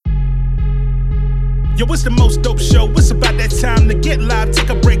Yo, what's the most dope show? It's about that time to get live. Take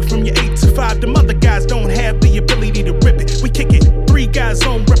a break from your 8 to 5. Them other guys don't have the ability to rip it. We kick it. 3 guys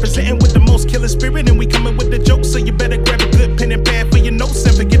on, representing with the most killer spirit. And we coming with the jokes, so you better grab a good pen and pad for your notes.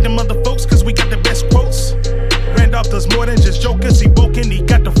 And forget them other folks, cause we got the best quotes. Randolph does more than just jokers. He woke and he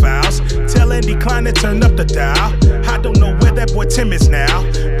got the files. Tell Andy Klein to turn up the dial. I don't know where that boy Tim is now.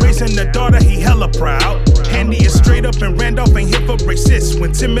 Raising the daughter, he hella proud. Andy is straight up and Randolph ain't here for racist.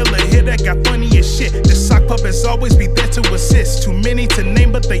 When Tim Miller hit, that got funny as shit. The sock puppets always be there to assist. Too many to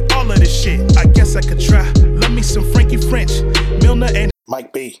name, but they all of this shit. I guess I could try. Love me some Frankie French, Milner and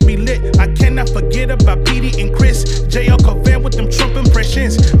Mike B. Be lit. I cannot forget about Petey and Chris. JL Covan with them Trump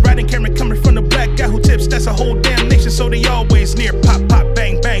impressions. Riding camera coming from the black guy who tips. That's a whole damn nation, so they always near. Pop, pop,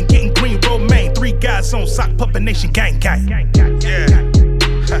 bang, bang. Getting green, romaine. 3 guys on Sock Puppet Nation. Gang, gang. Yeah.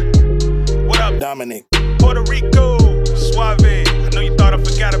 What up, Dominic? Puerto Rico, Suave. I know you thought I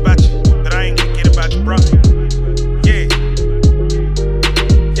forgot about you, but I ain't gonna forget about you, bro. Yeah.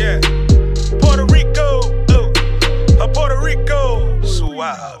 Yeah. Puerto Rico, Puerto Rico,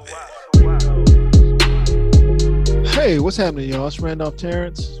 Suave. Hey, what's happening, y'all? It's Randolph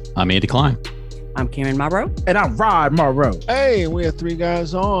Terrence. I'm Andy Klein. I'm Karen Morrow. And I'm Rod Morrow. Hey, we have 3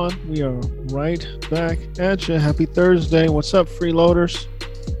 guys on. We are right back at you. Happy Thursday. What's up, freeloaders?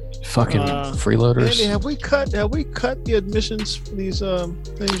 Fucking freeloaders. Andy, have we cut the admissions for these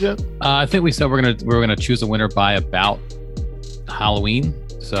things yet? I think we said we're gonna choose a winner by about Halloween.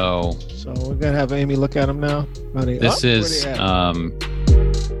 So we're gonna have Amy look at them now. This is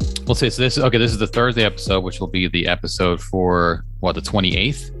we'll say so. This is the Thursday episode, which will be the episode for the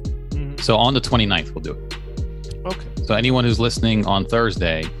 28th. Mm-hmm. So on the 29th we'll do it. Okay. So anyone who's listening on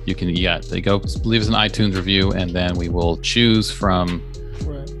Thursday, they go leave us an iTunes review, and then we will choose from.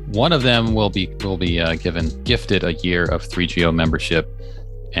 Right. One of them will be gifted a year of 3GO membership,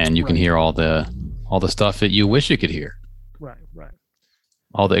 and you can hear all the stuff that you wish you could hear. Right.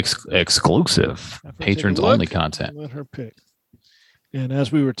 All the exclusive patrons only content. Let her pick. And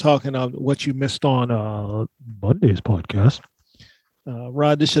as we were talking about what you missed on Monday's podcast,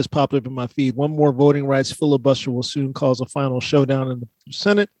 Rod, this just popped up in my feed. One more voting rights filibuster will soon cause a final showdown in the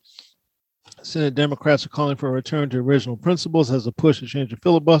Senate. Senate Democrats are calling for a return to original principles as a push to change the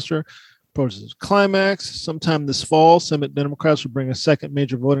filibuster approaches its climax. Sometime this fall, Senate Democrats will bring a second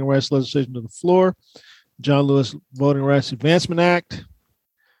major voting rights legislation to the floor, John Lewis Voting Rights Advancement Act.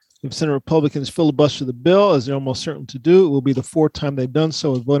 If Senate Republicans filibuster the bill, as they're almost certain to do, it will be the 4th time they've done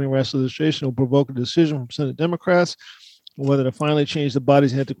so with voting rights legislation. Will provoke a decision from Senate Democrats on whether to finally change the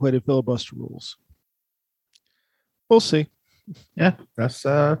body's antiquated filibuster rules. We'll see. Yeah, that's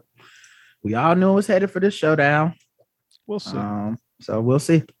we all knew it was headed for this showdown. We'll see. So we'll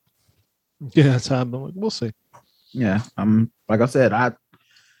see. Yeah, that's how I'm doing. We'll see. Yeah, like I said,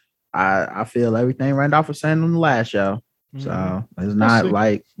 I feel everything Randolph was saying on the last show. So it's not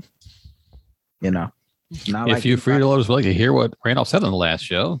like, it's not if you freeloaders would like to hear what Randolph said on the last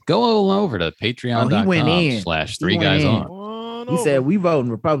show, go on over to patreon.com/3guys-on. He said we voting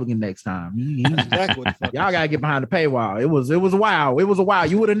Republican next time. Exactly. Y'all gotta get behind the paywall. It was a while. It was a while.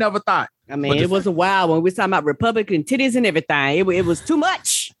 You would have never thought. I mean, it was a while when we were talking about Republican titties and everything. It was too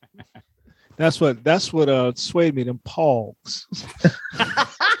much. That's what swayed me. Them pogs.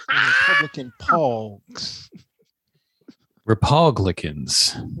 Republican pogs.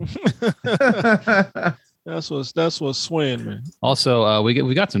 Republicans. That's what's swaying me. Also,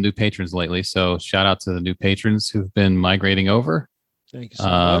 we got some new patrons lately, so shout out to the new patrons who've been migrating over. Thank you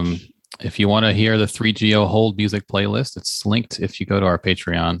so much. If you want to hear the 3GO Hold music playlist, it's linked if you go to our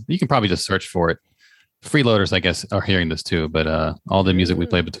Patreon. You can probably just search for it. Freeloaders, I guess, are hearing this too, but all the music we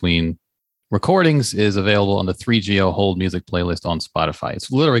play between recordings is available on the 3GO Hold music playlist on Spotify. It's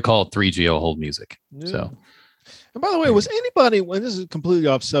literally called 3GO Hold Music. Yeah. So. And by the way, was anybody, and this is completely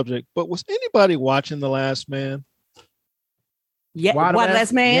off subject, but was anybody watching The Last Man? Yeah,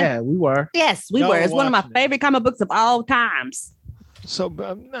 Last Man? Yeah, we were. Yes, we were. It's one of my favorite comic books of all times. So,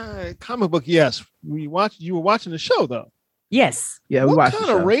 comic book, yes. You were watching the show, though. Yes. Yeah, we watched the show.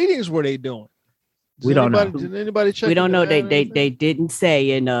 What kind of ratings were they doing? We don't know. Did anybody check? We don't know. They didn't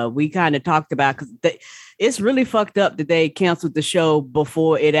say, and we kind of talked about because it's really fucked up that they canceled the show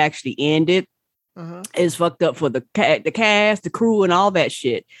before it actually ended. Uh-huh. It's fucked up for the cast, the crew, and all that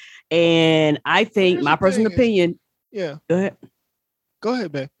shit. And I think my personal opinion. Yeah. Go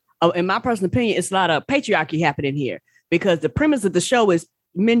ahead, babe. Oh, in my personal opinion, it's a lot of patriarchy happening here because the premise of the show is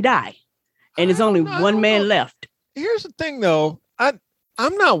men die, and there's only one man left. Here's the thing, though. I'm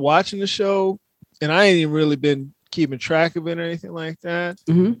not watching the show, and I ain't even really been keeping track of it or anything like that.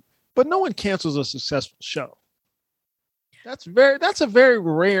 Mm-hmm. But no one cancels a successful show. That's a very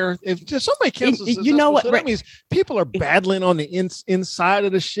rare. If just somebody cancels, you know what? So that means people are battling on the inside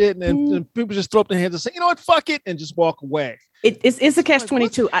of the shit, and people just throw up their hands and say, you know what, fuck it, and just walk away. It's a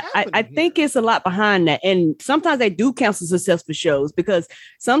catch-22. I think it's a lot behind that, and sometimes they do cancel successful shows because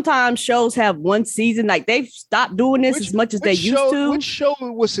sometimes shows have one season, like they've stopped doing this as much as they used to. Which show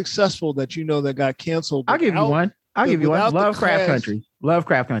was successful that you know that got canceled? I'll give you one. Lovecraft Country.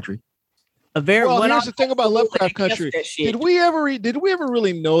 Lovecraft Country. Here's the thing about Lovecraft Country. Did we ever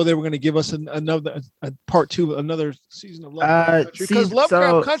really know they were going to give us another part 2, another season of Lovecraft Country? Because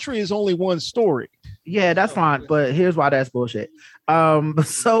Lovecraft Country is only one story. Yeah, that's fine. But here's why that's bullshit.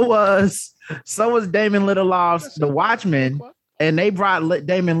 So was Damon Lindelof's The Watchmen, and they brought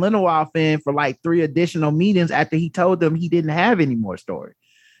Damon Lindelof in for like 3 additional meetings after he told them he didn't have any more story.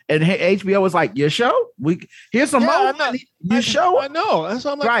 And HBO was like, your show? Here's some more money. Your show? I know. That's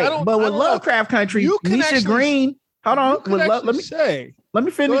what I'm like. Right. But with Lovecraft Country, Misha Green. Hold on. Let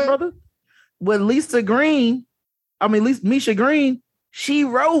me finish, brother. With Misha Green, she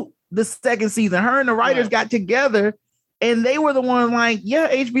wrote the second season. Her and the writers got together, and they were the ones like,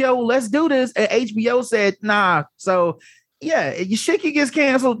 yeah, HBO, let's do this. And HBO said, nah. So yeah, your shit gets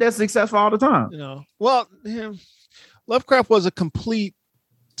canceled. That's successful all the time. You know. Well, Lovecraft was a complete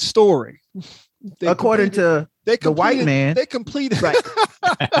story. According to the white man, they completed. Right.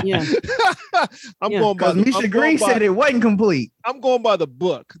 Yeah. Going by Misha Green said it wasn't complete. I'm going by the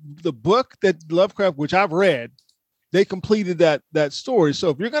book. The book that Lovecraft, which I've read, they completed that story. So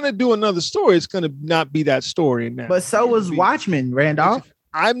if you're going to do another story, it's going to not be that story. But so was Watchmen, Randolph.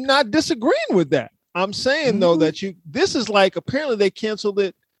 I'm not disagreeing with that. I'm saying though that this is like apparently they canceled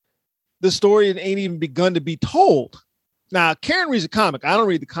it. The story ain't even begun to be told. Now, Karen reads a comic. I don't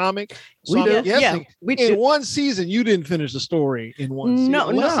read the comic. So I'm guessing in one season, you didn't finish the story in one season. No,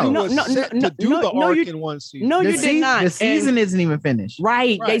 in one season. No, you did not. The season isn't even finished.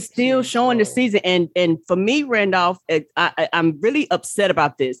 Right. They still showing the season. And for me, Randolph, I'm really upset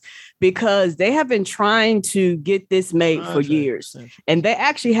about this because they have been trying to get this made for years. And they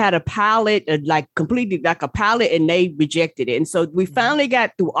actually had a pilot, completely like a pilot, and they rejected it. And so we finally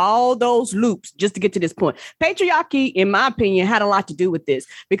got through all those loops just to get to this point. Patriarchy, in my opinion, had a lot to do with this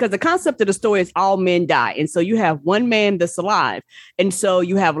because the concept of the story is all men die. And so you have one man that's alive. And so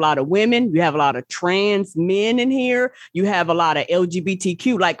you have a lot of women, you have a lot of trans men in here, you have a lot of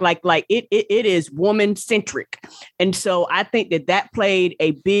LGBTQ, it is woman centric. And so I think that played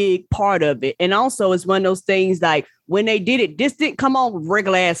a big part of it. And also it's one of those things like when they did it, this didn't come on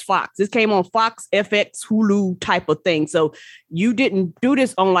regular ass Fox. This came on Fox, FX, Hulu type of thing. So you didn't do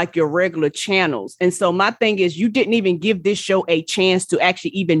this on like your regular channels. And so my thing is you didn't even give this show a chance to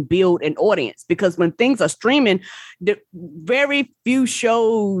actually even build an audience, because when things are streaming, the very few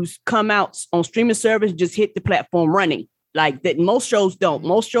shows come out on streaming service, just hit the platform running. Like that, most shows don't.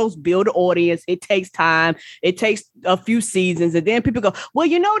 Most shows build an audience. It takes time. It takes a few seasons, and then people go, "Well,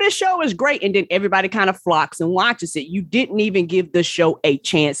 this show is great," and then everybody kind of flocks and watches it. You didn't even give the show a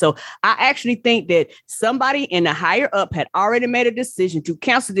chance. So I actually think that somebody in the higher up had already made a decision to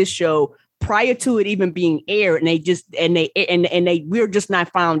cancel this show prior to it even being aired, and we're just not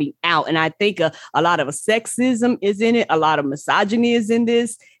finding out. And I think a lot of sexism is in it, a lot of misogyny is in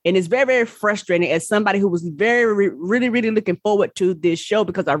this, and it's very, very frustrating as somebody who was really looking forward to this show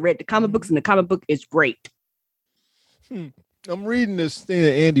because I read the comic books and the comic book is great. I'm reading this thing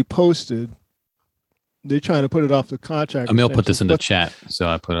that Andy posted. They're trying to put it off the contract. Emil put this in the chat, so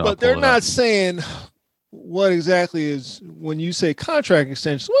I put it. But they're not saying what exactly is when you say contract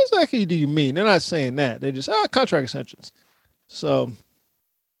extensions. What exactly do you mean? They're not saying that. They just contract extensions. So,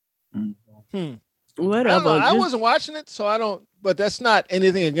 whatever. I wasn't watching it, so I don't. But that's not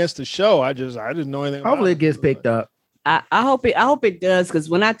anything against the show. I didn't know anything. Hopefully, it gets picked up. I hope it does, because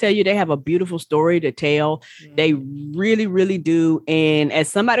when I tell you they have a beautiful story to tell, they really, really do. And as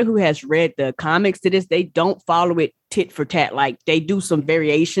somebody who has read the comics to this, they don't follow it tit for tat. Like they do some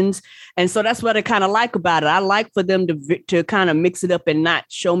variations. And so that's what I kind of like about it. I like for them to kind of mix it up and not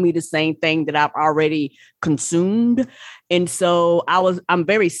show me the same thing that I've already consumed. And so I'm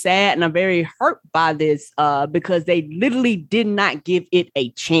very sad and I'm very hurt by this because they literally did not give it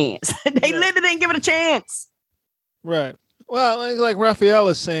a chance. They literally didn't give it a chance. Right. Well, like Raphael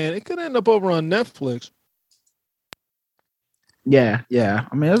is saying, it could end up over on Netflix. Yeah.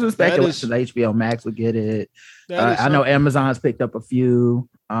 I mean, there's speculation that HBO Max would get it. I know Amazon's picked up a few.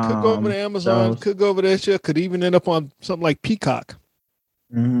 Could go over to Amazon. Could go over there. Could even end up on something like Peacock.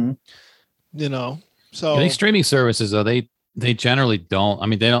 Mm-hmm. So these streaming services, though, they generally don't. I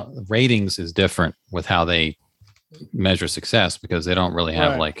mean, they don't. Ratings is different with how they measure success because they don't really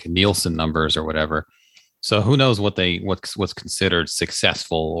have like Nielsen numbers or whatever. So who knows what's considered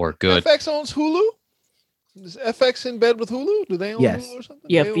successful or good? FX owns Hulu. Is FX in bed with Hulu? Do they own Hulu or something?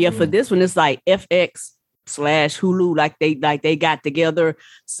 Yeah. For this one, it's like FX/Hulu, like they got together.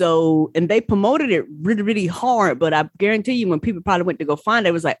 So, and they promoted it really, really hard. But I guarantee you, when people probably went to go find it,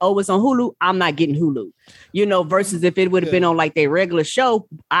 it was like, oh, it's on Hulu. I'm not getting Hulu. Versus if it would have been on like their regular show,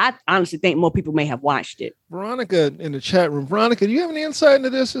 I honestly think more people may have watched it. Veronica in the chat room. Veronica, do you have any insight into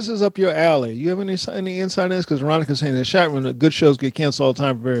this? This is up your alley. You have any insight into this? Because Veronica's saying in the chat room that good shows get canceled all the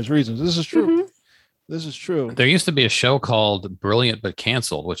time for various reasons. This is true. Mm-hmm. This is true. There used to be a show called Brilliant But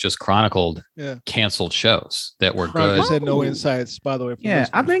Canceled, which just chronicled canceled shows that were good. Had no insights, by the way. Yeah,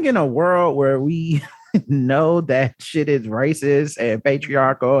 I think in a world where we know that shit is racist and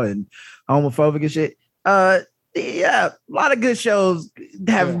patriarchal and homophobic and shit, a lot of good shows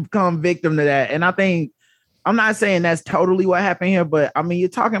have become victim to that. And I think, I'm not saying that's totally what happened here, but I mean, you're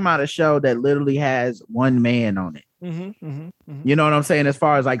talking about a show that literally has one man on it. You know what I'm saying? As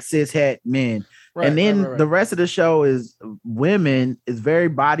far as like cis-het men. Right, and then the rest of the show is women, is very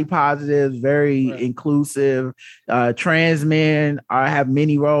body positive, very inclusive. Trans men have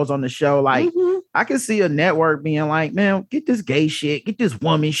many roles on the show. Like I can see a network being like, man, get this gay shit, get this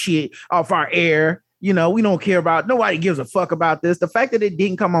woman shit off our air. We don't care about, nobody gives a fuck about this. The fact that it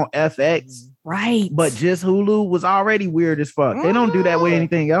didn't come on FX, right? But just Hulu was already weird as fuck. They don't do that with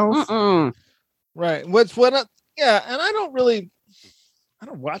anything else. Right. And I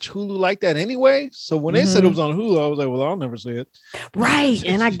don't watch Hulu like that anyway. So when they said it was on Hulu, I was like, well, I'll never see it. Right.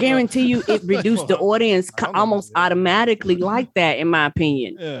 And I guarantee you it reduced the audience almost automatically like that, in my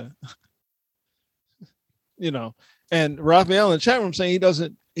opinion. Yeah. And Raphael in the chat room saying he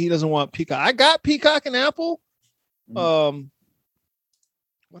doesn't want Peacock. I got Peacock and Apple. What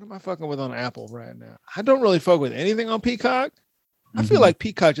am I fucking with on Apple right now? I don't really fuck with anything on Peacock. I feel like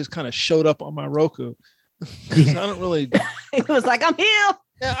Peacock just kind of showed up on my Roku. I don't really. It was like, I'm here.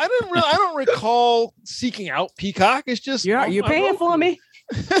 Yeah, I don't recall seeking out Peacock. It's just you're paying for me.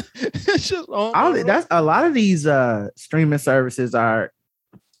 It's just that's a lot of these streaming services are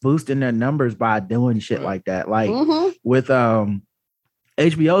boosting their numbers by doing shit like that. Like with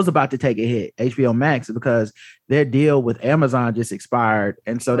HBO's about to take a hit, HBO Max, because their deal with Amazon just expired,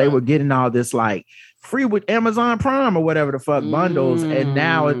 and so they were getting all this like free with Amazon Prime or whatever the fuck bundles, and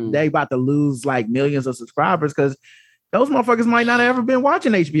now they about to lose like millions of subscribers because those motherfuckers might not have ever been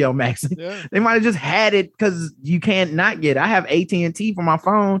watching HBO Max. They might have just had it because you can't not get it. I have AT&T for my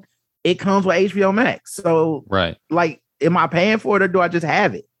phone. It comes with HBO Max. So like, am I paying for it or do I just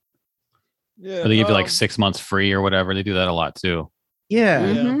have it? Yeah, or they give you like 6 months free or whatever. They do that a lot too.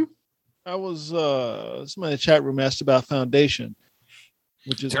 Yeah. I was somebody in the chat room asked about Foundation,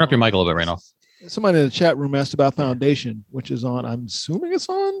 which is turn up your mic a little bit, Randolph. Somebody in the chat room asked about Foundation, which is on, I'm assuming it's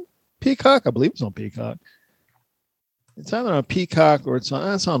on Peacock. I believe it's on Peacock. It's either on Peacock or it's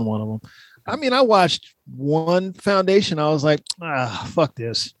on one of them. I mean, I watched one Foundation. I was like, fuck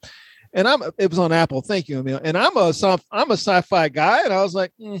this. And it was on Apple. Thank you, Emil. And I'm a sci-fi guy, and I was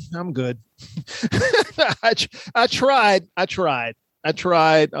like, I'm good. I tried. I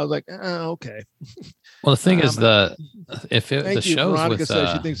was like, okay. Well, the thing is, the shows Veronica with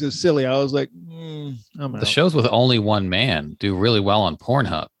says she thinks it's silly. I was like, I'm out. The shows with only one man do really well on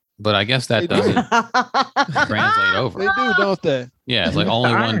Pornhub, but I guess that doesn't translate over. They do, don't they? Yeah, it's like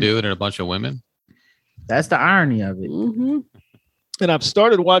only one dude and a bunch of women. That's the irony of it. And I've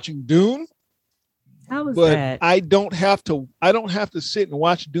started watching Dune. How was that? I don't have to sit and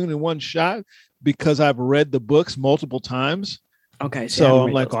watch Dune in one shot because I've read the books multiple times. Okay. So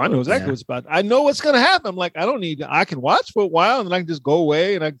I'm like, I know exactly what's about. I know what's going to happen. I'm like, I can watch for a while and then I can just go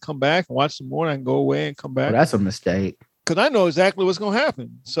away and I can come back and watch some more and I can go away and come back. Well, that's a mistake. Because I know exactly what's going to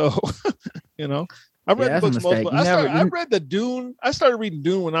happen. So, I read the books multiple. I read the Dune. I started reading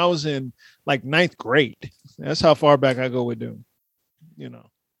Dune when I was in like 9th grade. That's how far back I go with Dune. You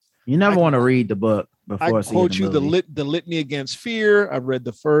never want to read the book before. I quote you the Litany Against Fear. I've read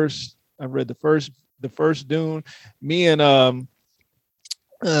the first Dune. Me and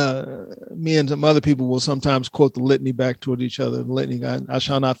some other people will sometimes quote the litany back toward each other. The litany, I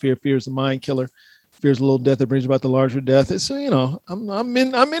shall not fear. Fear is the mind killer. Fear is a little death that brings about the larger death. It's I'm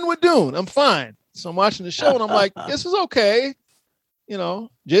in with Dune. I'm fine. So I'm watching the show and I'm like, this is okay.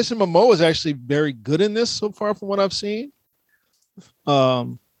 Jason Momoa is actually very good in this so far from what I've seen.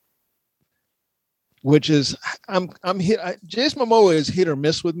 Which is I'm hit. Jason Momoa is hit or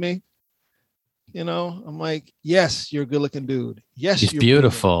miss with me. I'm like, yes, you're a good looking dude. Yes, he's you're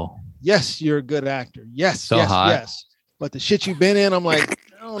beautiful. Yes, you're a good actor. Yes, so hot. Yes. But the shit you've been in, I'm like,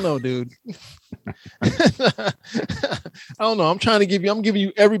 don't know, dude. I don't know. I'm giving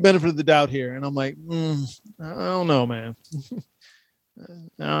you every benefit of the doubt here. And I'm like, I don't know, man.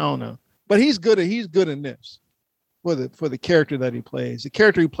 I don't know. But he's good in this for the character that he plays. The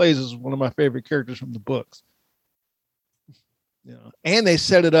character he plays is one of my favorite characters from the books. You know, and they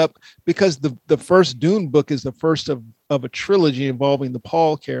set it up because the first Dune book is the first of a trilogy involving the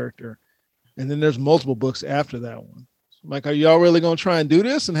Paul character. And then there's multiple books after that one. So I'm like, are y'all really going to try and do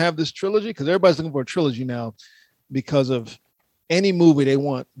this and have this trilogy? Because everybody's looking for a trilogy now because of any movie they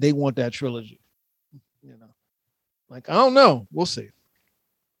want that trilogy. You know, like, I don't know. We'll see.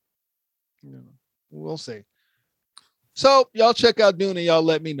 You know, we'll see. So y'all check out Dune and y'all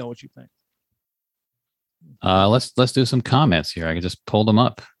let me know what you think. Let's do some comments here. I can just pull them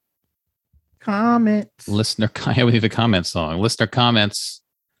up. Comments. Listener, we need a comment song. Listener comments.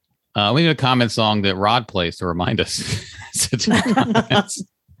 We need a comment song that Rod plays to remind us to do comments.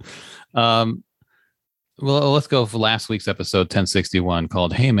 Well, let's go for last week's episode 1061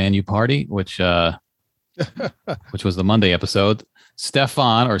 called "Hey Man, You Party," which was the Monday episode.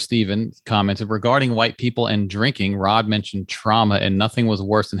 Steven commented regarding white people and drinking. Rod mentioned trauma, and nothing was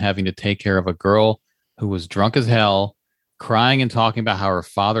worse than having to take care of a girl who was drunk as hell, crying and talking about how her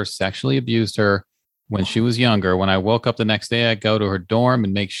father sexually abused her when she was younger. When I woke up the next day, I'd go to her dorm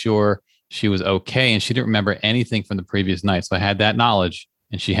and make sure she was okay. And she didn't remember anything from the previous night. So I had that knowledge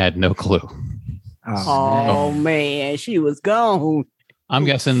and she had no clue. Oh man, she was gone. I'm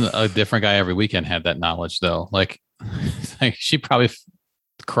guessing a different guy every weekend had that knowledge though. Like she probably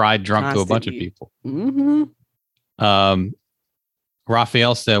cried drunk to a bunch of people. Mm-hmm.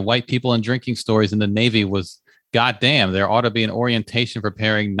 Raphael said white people and drinking stories in the Navy was goddamn. There ought to be an orientation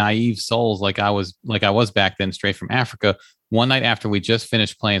preparing naive souls like I was back then, straight from Africa. One night after we just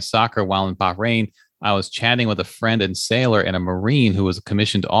finished playing soccer while in Bahrain, I was chatting with a friend and sailor and a Marine who was a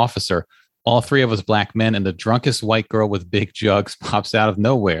commissioned officer. All three of us black men, and the drunkest white girl with big jugs pops out of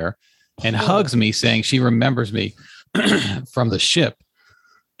nowhere and hugs me, saying she remembers me from the ship.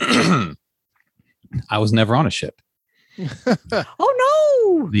 I was never on a ship.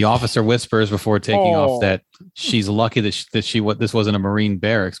 Oh no! The officer whispers before taking off that she's lucky that this wasn't a Marine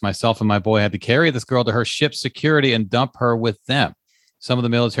barracks. Myself and my boy had to carry this girl to her ship's security and dump her with them. Some of the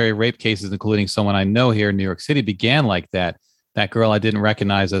military rape cases, including someone I know here in New York City, began like that. That girl I didn't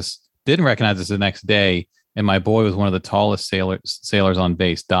recognize us the next day, and my boy was one of the tallest sailors on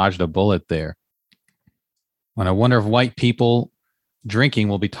base. Dodged a bullet there. When I wonder if white people drinking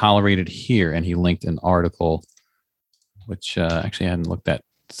will be tolerated here, and he linked an article which actually I hadn't looked at.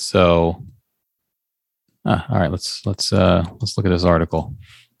 So, all right, let's look at this article.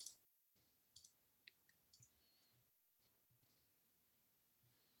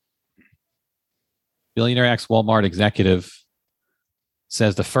 Billionaire ex-Walmart executive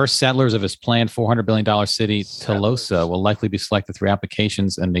says the first settlers of his planned $400 billion city, Tolosa, will likely be selected through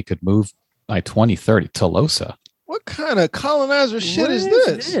applications, and they could move by 2030. Tolosa. What kind of colonizer shit is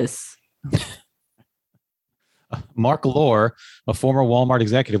this? Mark Lohr, a former Walmart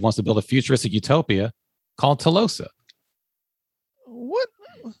executive, wants to build a futuristic utopia called Tolosa. What?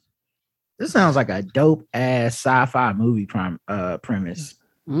 This sounds like a dope ass sci-fi movie premise.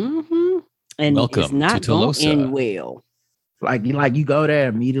 Mm-hmm. And welcome it's not to Tolosa. Going to end well. Like you go there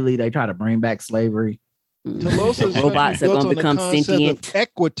immediately, they try to bring back slavery. Tolosa's robots are going to become sentient.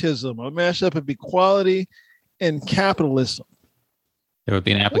 Equitism, a mashup of equality and capitalism. There would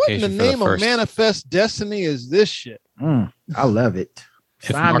be an application. What in the name of Manifest Destiny is this shit? I love it.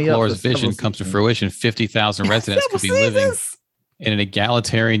 If Mark Lohr's vision comes to fruition, 50,000 residents could be living in an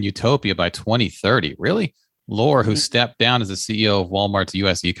egalitarian utopia by 2030. Really? Lohr, who stepped down as the CEO of Walmart's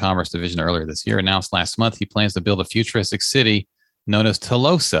U.S. e-commerce division earlier this year, announced last month he plans to build a futuristic city known as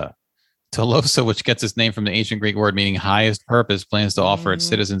Tolosa. Tolosa, which gets its name from the ancient Greek word meaning highest purpose, plans to offer its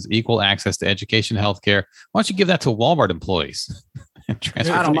citizens equal access to education, healthcare. Why don't you give that to Walmart employees? I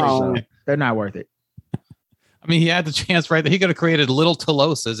don't know. They're not worth it. I mean, he had the chance right there. He could have created little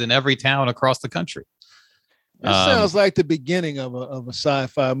Tolosas in every town across the country. It sounds like the beginning of a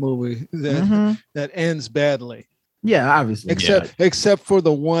sci-fi movie that ends badly. Yeah, obviously. Except for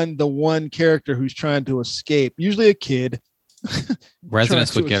the one character who's trying to escape, usually a kid.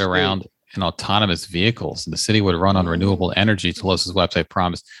 Residents would get around in autonomous vehicles, and the city would run on renewable energy. Tolosa's website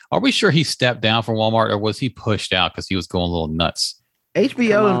promised. Are we sure he stepped down from Walmart, or was he pushed out because he was going a little nuts?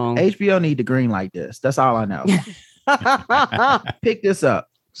 HBO need to green like this. That's all I know. Pick this up.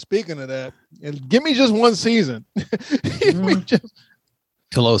 Speaking of that, and give me just one season.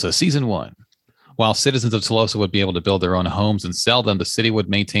 Tolosa, season 1. While citizens of Tolosa would be able to build their own homes and sell them, the city would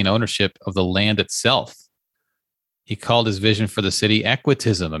maintain ownership of the land itself. He called his vision for the city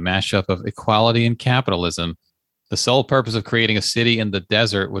equitism, a mashup of equality and capitalism. The sole purpose of creating a city in the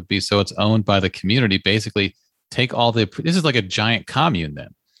desert would be so it's owned by the community. Basically, take all the, this is like a giant commune then.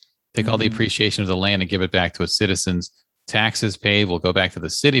 Take all the appreciation of the land and give it back to its citizens. Taxes paid will go back to the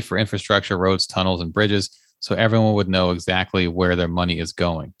city for infrastructure, roads, tunnels, and bridges, so everyone would know exactly where their money is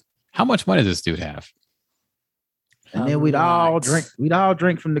going. How much money does this dude have? And then we'd all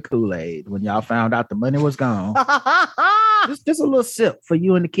drink from the Kool-Aid when y'all found out the money was gone. just a little sip for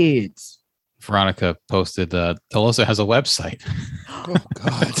you and the kids. Veronica posted, Telosa has a website. Oh,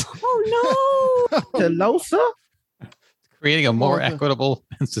 God. Oh, no. Telosa? Creating a more equitable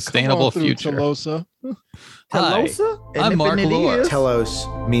and sustainable future. Telosa. Hi, Telosa? I'm Mark Lure. Telos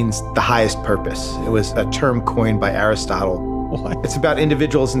means the highest purpose. It was a term coined by Aristotle. What? It's about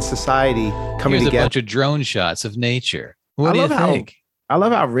individuals in society coming Here's together. a bunch of drone shots of nature. What I do you love how- think? I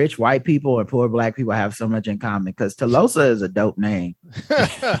love how rich white people and poor black people have so much in common because Telosa is a dope name.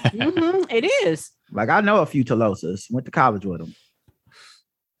 It is. Like I know a few Telosas, went to college with them.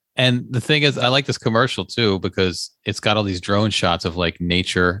 And the thing is, I like this commercial too because it's got all these drone shots of like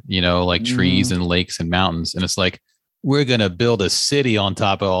nature, you know, like trees and lakes and mountains. And it's like, we're going to build a city on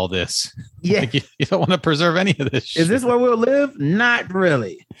top of all this. Yeah. Like, you don't want to preserve any of this shit. Is this where we'll live? Not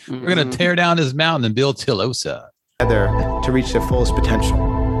really. We're going to tear down this mountain and build Telosa. To reach their fullest potential.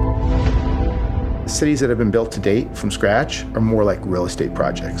 The cities that have been built to date from scratch are more like real estate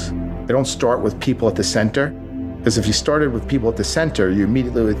projects. They don't start with people at the center, because if you started with people at the center, you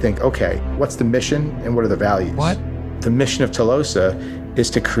immediately would think, okay, what's the mission and what are the values? What? The mission of Telosa is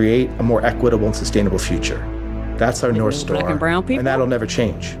to create a more equitable and sustainable future. That's our North Star, Black and brown people? and that'll never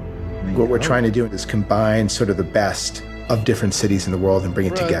change. What we're trying to do is combine sort of the best of different cities in the world and bring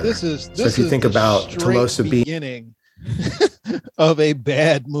it together. This is so if you think the about straight Telosa being beginning of a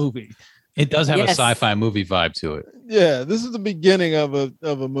bad movie. It does have Yes. a sci-fi movie vibe to it. Yeah, this is the beginning of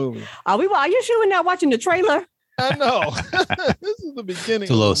a movie. Are you sure we're not watching the trailer? I know. This is the beginning.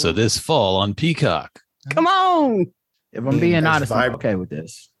 Telosa of a this fall on Peacock. Come on. If I'm being As honest, I'm vibrant. okay with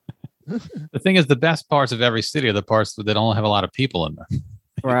this. The thing is, the best parts of every city are the parts that don't have a lot of people in them.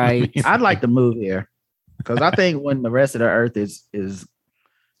 Right. I'd like to move here because I think when the rest of the earth is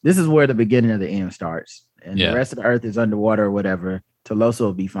this is where the beginning of the end starts, and Yeah. the rest of the earth is underwater or whatever. Telosa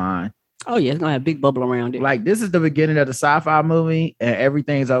will be fine. Oh, yeah. It's going to have a big bubble around it. Like this is the beginning of the sci-fi movie, and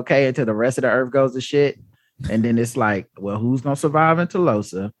everything's okay until the rest of the earth goes to shit, and then it's like, well, who's gonna survive in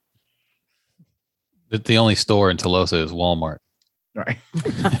Telosa? The only store in Telosa is Walmart. Right.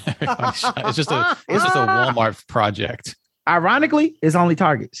 It's just a Walmart project. Ironically, it's only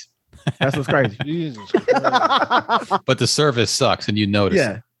Targets. That's what's crazy. Jesus Christ. But the service sucks, and you notice.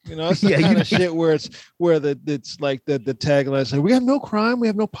 Yeah. You know, it's the Yeah, kind you- of shit where it's like the tagline saying, we have no crime, we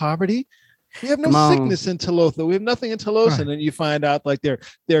have no poverty, we have no Come on. sickness in Telosa, we have nothing in Telosa. Right. And then you find out like they're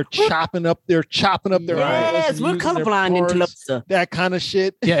chopping up their islands Yes, and we're using their colorblind in parks, Telosa. that kind of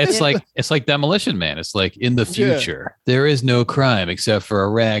shit. Yeah, it's like Demolition Man. It's like in the Yeah. future, there is no crime except for a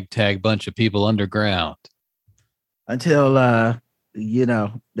ragtag bunch of people underground. Until the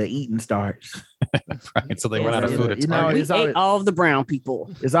eating starts. Right. So they run out of Yeah, food at you know, Target. We it's ate always- all of the brown people.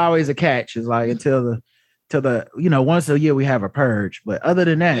 It's always a catch. It's like until the once a year we have a purge. But other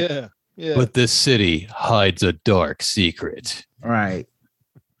than that, Yeah. Yeah. But this city hides a dark secret. right.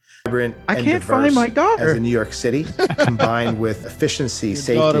 vibrant I and can't find diverse my daughter. as in New York City, combined with efficiency, Your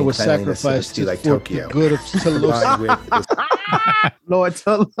safety, daughter and was cleanliness of a sacrificed city like for Tokyo. the good of Telosa. Combined with this Lord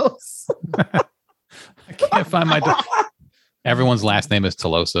Telos. I can't find my dog. Everyone's last name is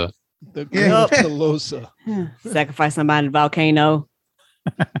Telosa. The good of Telosa. Sacrifice somebody in the volcano.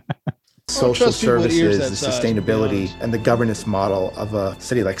 social trust people with ears services, that the size, to be sustainability, honest. and the governance model of a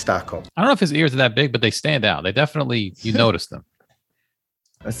city like Stockholm. I don't know if his ears are that big, but they stand out. They definitely, you notice them.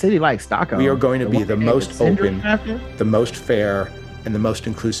 A city like Stockholm. We are going to be one the they most named Syndrome open, after? the most fair, and the most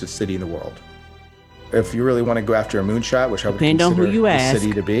inclusive city in the world. If you really want to go after a moonshot, which I would Depend on who consider you the ask.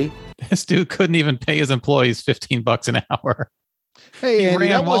 city to be, This dude couldn't even pay his employees $15 an hour. Hey, He Andy, ran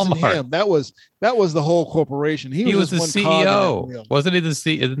that wasn't Walmart. him. That was the whole corporation. He was the just one cog in that CEO. wheel. Wasn't he the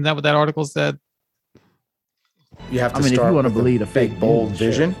CEO? Isn't that what that article said? you have to I mean, if you start wanna with believe a the fake big, bold news, sure.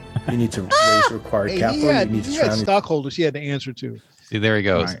 vision. You need to raise the required Hey, capital. he had, you need to he had surround stockholders he had to answer to. See, there he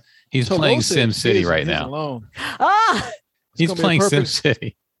goes. Right. He's playing Telosa Sim is City his right and his now. alone. Ah, It's He's gonna be a playing Sim perfect-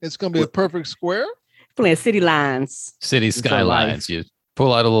 City. It's going to be a perfect square. playing city lines. City our skylines. You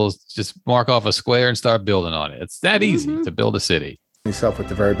pull out a little, just mark off a square and start building on it. It's that easy to build a city. yourself with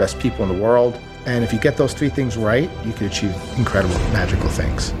the very best people in the world. And if you get those three things right, you can achieve incredible, magical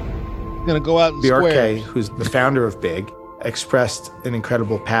things. Going to go out and square. BRK, who's the founder of Big expressed an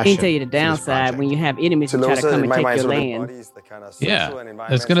incredible I passion. can tell you the for this downside project. when you have enemies who try to come and take your land. Yeah,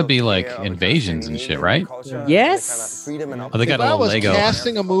 there's gonna be like invasions and shit, right? Yes. Oh, they got If a I little was Lego.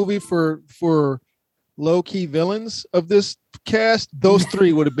 casting a movie for low key villains of this cast, those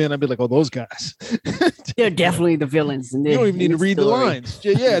three would have been. I'd be like, oh, those guys. They're definitely the villains. In You don't even need to read the story. lines.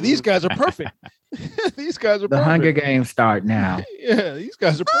 Yeah, these guys are perfect. These guys are The perfect. Hunger Games start now. Yeah, these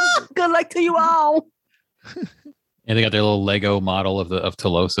guys are perfect. Good luck to you all. And they got their little Lego model of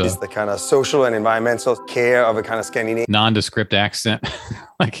Tolosa. It's the kind of social and environmental care of a kind of Scandinavian. Nondescript accent.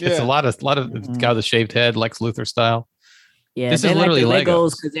 Like it's a lot of guy with a shaved head, Lex Luthor style. Yeah, This they is like the literally Legos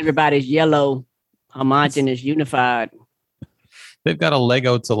Legos. because everybody's yellow, homogenous, unified. They've got a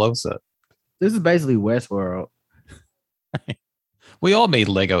Lego Tolosa. This is basically Westworld. We all made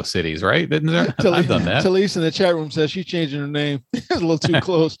Lego cities, right? Didn't there? I've done that. Talisa in the chat room says she's changing her name. It's a little too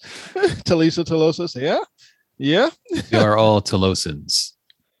close. Talisa Tolosa says, yeah. We are all Tolosans.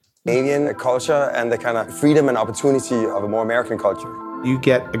 Canadian culture and the kind of freedom and opportunity of a more American culture. You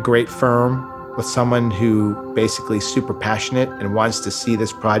get a great firm with someone who basically is super passionate and wants to see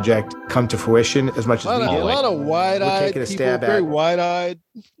this project come to fruition as much as we A do. lot of wide-eyed taking a people, stab very at- wide-eyed.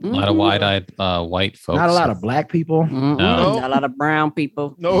 A lot of wide-eyed white folks. Not a lot of black people. No. Not a lot of brown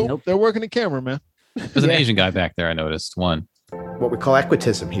people. Nope, they're working the camera, man. There's an Asian guy back there. I noticed one. What we call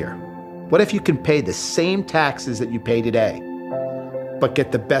equitism here. What if you can pay the same taxes that you pay today, but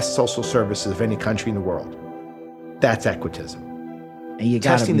get the best social services of any country in the world? That's equitism. And you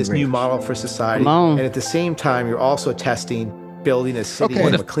gotta Testing be this new rich. model for society, Come on. and at the same time, you're also testing building a city Okay,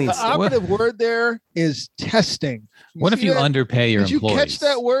 in a clean the city. operative word there is testing. What if see you that? underpay your Did you employees? catch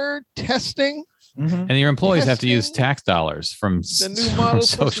that word? Testing? Mhm. And your employees have to use Testing? tax dollars from The new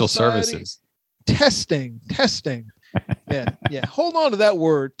models for social society? services. Testing. Yeah. Hold on to that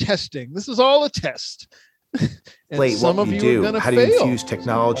word, testing. This is all a test. And Plate, some what of you you do, are going to how do you fail. infuse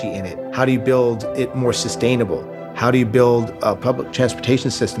technology in it? How do you build it more sustainable? How do you build a public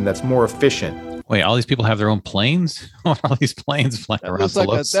transportation system that's more efficient? Wait, all these people have their own planes? What are all these planes flying That around looks, like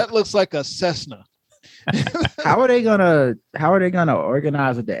a, Toulouse? that looks like a Cessna. How are they gonna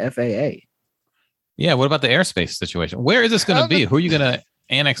organize with the FAA? Yeah, what about the airspace situation? Where is this going How to be? the- Who are you going to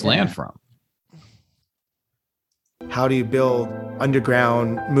annex land from? How do you build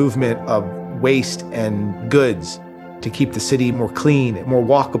underground movement of waste and goods to keep the city more clean, more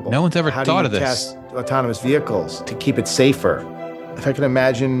walkable? No one's ever How thought do of you this. test autonomous vehicles to keep it safer? If I can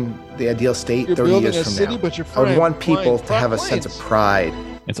imagine the ideal state You're 30 building years a from city, now, but you're I would flying- want people to flying have a prop sense of planes. pride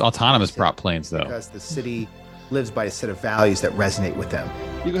It's autonomous prop planes, though. because the city lives by a set of values that resonate with them.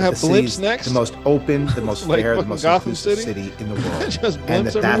 You're going to have The city's blimps next? the most open, the most Like fair, the fucking most Gotham inclusive City? city in the world. Just And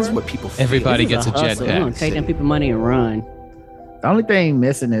blimps that's everywhere? what people feel. Everybody This gets is a hustle. We're gonna jetpack. take them people money and run. The only thing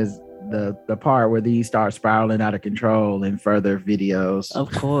missing is the part where these start spiraling out of control in further videos.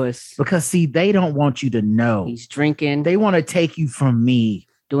 Of course. Because see, they don't want you to know. He's drinking, They want to take you from me.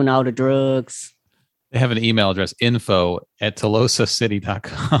 doing all the drugs. They have an email address,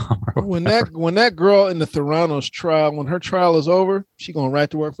 info@tolosacity.com. or When whatever. that girl in the Theranos trial, when her trial is over, she going right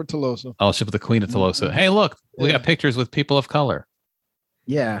to work for Tolosa. I'll ship the Queen of Tolosa. Hey, look, we Yeah. got pictures with people of color.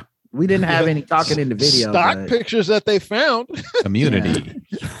 Yeah. We didn't have any talking in the video. Stock but pictures that they found. Community.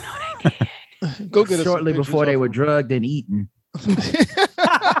 Go get us some shortly pictures before they of were them. drugged and eaten.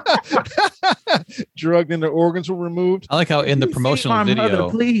 Drugged and their organs were removed. I like how in the You see promotional my video, mother,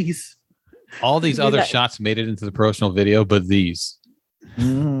 please. all these You're other like- shots made it into the promotional video, but these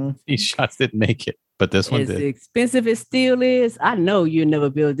shots didn't make it. But this one As did. expensive as steel is, I know you'll never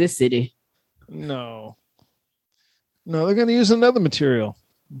build this city. No, they're going to use another material.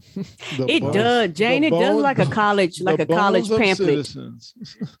 The It bones- does, Jane. the It does bones- like a college, the like a college bones of pamphlet. citizens.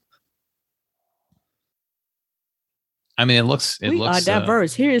 I mean, it looks. We are looks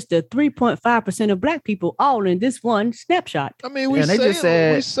diverse. Here's the 3.5% of black people all in this one snapshot. I mean, we Yeah, they say just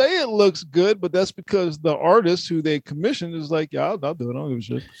said- we say it looks good, but that's because the artist who they commissioned is like, yeah, I'll do it. I don't give a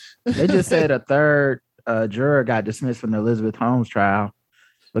shit. They just said a third juror got dismissed from the Elizabeth Holmes trial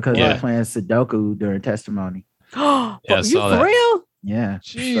because they Yeah. were playing Sudoku during testimony. Oh, Yeah, I you saw for that. real? Yeah.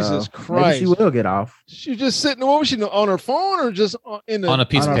 Jesus Maybe Christ. she will get off. She just sitting. What was she doing? On her phone or just in the, on a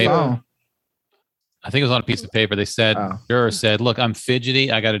piece On of her paper. phone. I think it was on a piece of paper. They said, Oh. juror said, look, I'm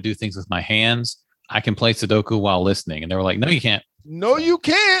fidgety. I got to do things with my hands. I can play Sudoku while listening. And they were like, no, you can't. No, you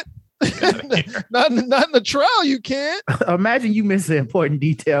can't. not in the trial. You can't. Imagine you miss an important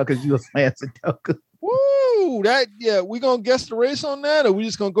detail because you was playing Sudoku. Woo! We gonna guess the race on that, or we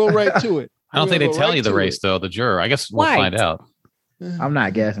just gonna go right to it? I don't We're think they gonna go tell right you the to race, though, the juror. I guess we'll White. find out. I'm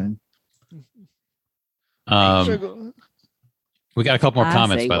not guessing. We got a couple more I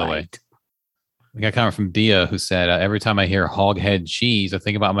comments, say by the way. white. We got a comment from Dia who said, every time I hear hog head cheese, I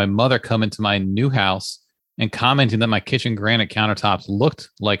think about my mother coming to my new house and commenting that my kitchen granite countertops looked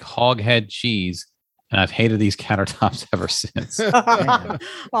like hog head cheese. And I've hated these countertops ever since.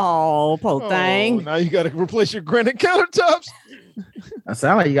 Oh, poor thing. Now you got to replace your granite countertops. I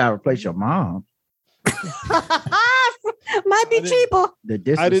sound like you got to replace your mom. Might be cheaper.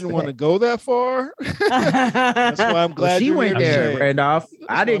 I didn't want to go that far. That's why I'm glad she went there, Randolph.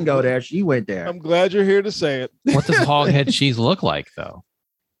 I didn't go there. She went there. I'm glad you're here to say it. What does hog head cheese look like, though?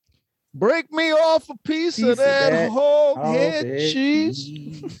 Break me off a piece of that hog head cheese.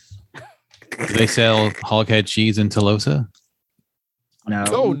 Do they sell hog head cheese in Tolosa? No.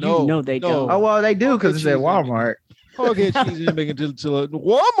 Oh, no. No, they don't. Oh, well, they do because it's at Walmart. Hog head cheese ain't making it to Tolosa.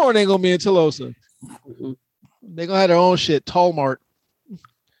 Walmart ain't going to be in Tolosa. They're going to have their own shit. Talmart.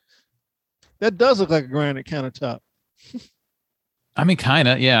 That does look like a granite countertop. I mean, kind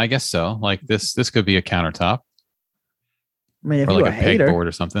of. Yeah, I guess so. Like this could be a countertop. I mean, if or you're like a a hater, pegboard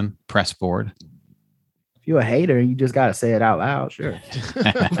or something. Press board. If you're a hater, you just got to say it out loud. Sure.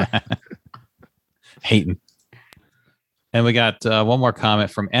 Hating. And we got one more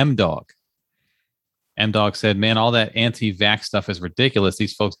comment from M-Dog. M-Dog said, man, all that anti-vax stuff is ridiculous.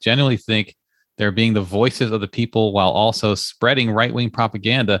 These folks genuinely think they're being the voices of the people while also spreading right-wing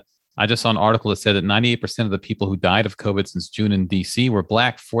propaganda. I just saw an article that said that 98% of the people who died of COVID since June in D.C. were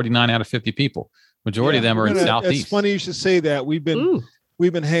black, 49 out of 50 people. Majority of them are in Southeast. It's funny you should say that. We've been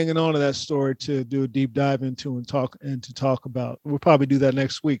hanging on to that story to do a deep dive into and talk about. We'll probably do that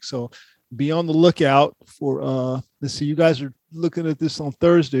next week. So be on the lookout for let's see, you guys are looking at this on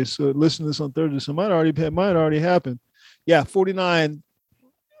Thursday, so listen to this on Thursday. So it might already happen. Yeah, 49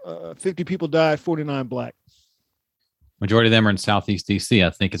 50 people died, 49 black. Majority of them are in Southeast DC. I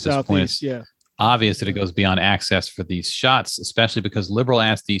think at this point it's yeah. obvious that it goes beyond access for these shots, especially because liberal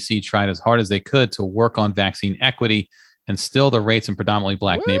ass DC tried as hard as they could to work on vaccine equity, and still the rates in predominantly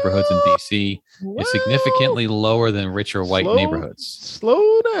black neighborhoods in DC is significantly lower than richer white neighborhoods.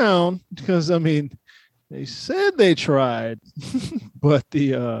 Slow down, because I mean, they said they tried, but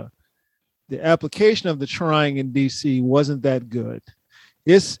the application of the trying in DC wasn't that good.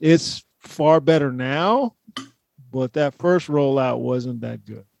 It's far better now, but that first rollout wasn't that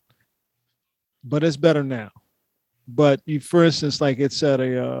good. But it's better now. But you, for instance, like it's at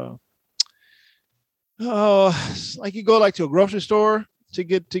a like you go like to a grocery store to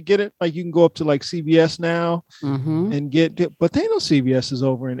get it. Like you can go up to like CVS now and get, but they know CVS is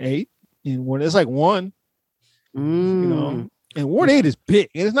over in 8 in 1. It's like 1, you know, and Ward 8 is big.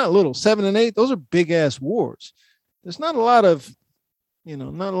 And it's not little. 7 and 8, those are big ass wards. There's not a lot of,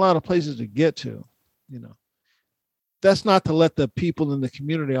 not a lot of places to get to, That's not to let the people in the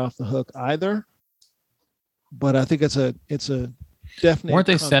community off the hook either. But I think it's a definite. Weren't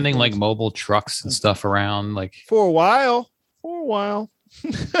they sending like mobile trucks and stuff around like for a while? For a while.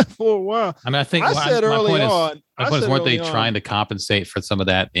 I mean, I think I said early on. My point is, weren't they trying to compensate for some of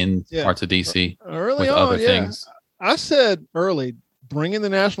that in parts of DC early with on, other things? I said early, bring in the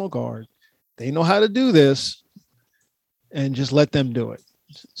National Guard. They know how to do this, and just let them do it.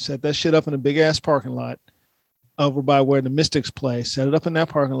 Set that shit up in a big ass parking lot over by where the Mystics play. Set it up in that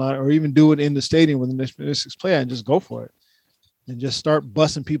parking lot, or even do it in the stadium where the Mystics play, and just go for it, and just start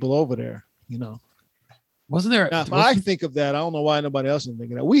busting people over there. Wasn't there? Now, if I think of that, I don't know why nobody else is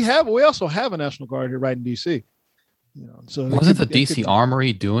thinking that. We also have a National Guard here right in DC. So wasn't the DC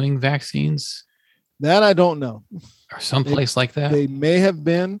Armory doing vaccines? That I don't know. Or someplace like that. They may have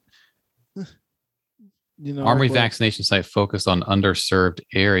been. Armory vaccination site focused on underserved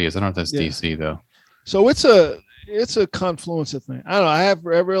areas. I don't know if that's DC though. So it's a confluence of things. I don't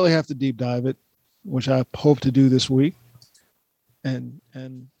know. I really have to deep dive it, which I hope to do this week, and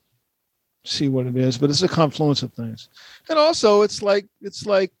see what it is. But it's a confluence of things, and also it's like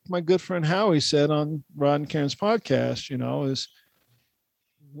my good friend Howie said on Rod and Karen's podcast. Is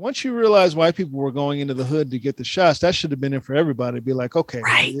once you realize why people were going into the hood to get the shots, that should have been in for everybody to be like, okay,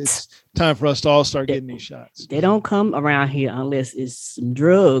 it's time for us to all start getting these shots. They don't come around here unless it's some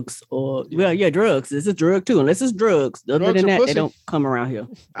drugs or, drugs. This is drug too. Unless it's drugs. Other than that, pussy. They don't come around here.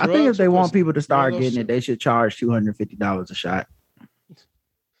 I think if they want people to start getting it, they should charge $250 a shot.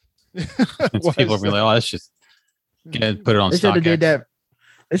 People will be like, oh, let's just put it on They should have StockX. did that.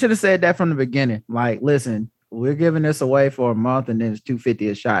 They should have said that from the beginning. Like, listen, we're giving this away for a month, and then it's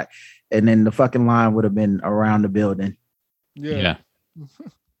 $250 a shot, and then the fucking line would have been around the building. Yeah.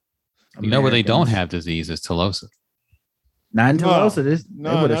 Where they don't have disease is Tolosa. Not in Tolosa. They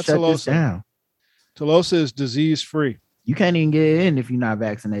would have shut this down. Tolosa is disease free. You can't even get in if you're not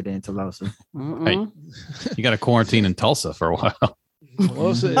vaccinated in Tolosa. Right. You got to quarantine in Tulsa for a while.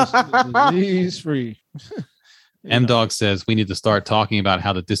 Closest to disease free. M Dog says we need to start talking about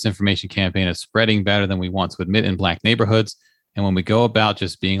how the disinformation campaign is spreading better than we want to admit in Black neighborhoods. And when we go about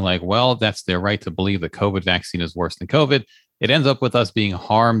just being like, well, that's their right to believe the COVID vaccine is worse than COVID, it ends up with us being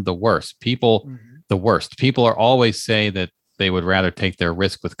harmed the worst. The worst. People are always say that they would rather take their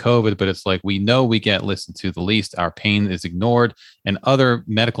risk with COVID, but it's like, we know we get listened to the least. Our pain is ignored and other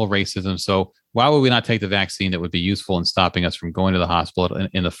medical racism. So why would we not take the vaccine that would be useful in stopping us from going to the hospital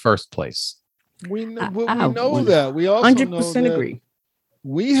in the first place? We know that. We also 100% know that agree.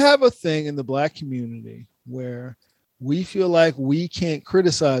 We have a thing in the Black community where we feel like we can't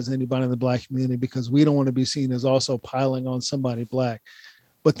criticize anybody in the Black community because we don't want to be seen as also piling on somebody Black.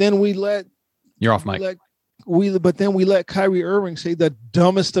 But then we let You're off mic. But then we let Kyrie Irving say the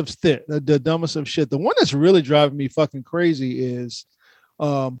dumbest of shit. The dumbest of shit. The one that's really driving me fucking crazy is,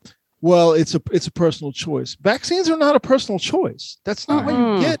 well, it's a personal choice. Vaccines are not a personal choice. That's not what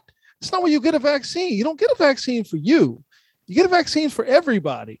you get. It's not why you get a vaccine. You don't get a vaccine for you. You get a vaccine for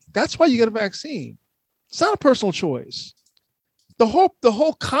everybody. That's why you get a vaccine. It's not a personal choice. The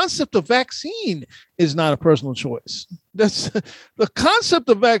whole concept of vaccine is not a personal choice. That's the concept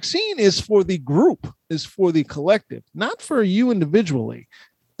of vaccine is for the group, is for the collective, not for you individually.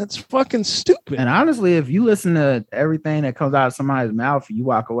 That's fucking stupid. And honestly, if you listen to everything that comes out of somebody's mouth, you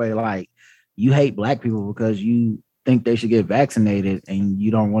walk away like you hate Black people because you think they should get vaccinated and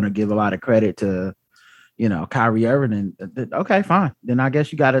you don't want to give a lot of credit to, Kyrie Irving, and okay, fine. Then I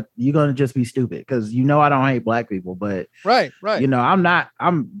guess you're going to just be stupid because I don't hate Black people, but right.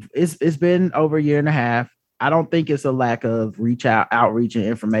 It's been over a year and a half. I don't think it's a lack of outreach and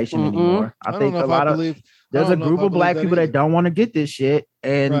information anymore. I think there's a group of Black people that don't want to get this shit,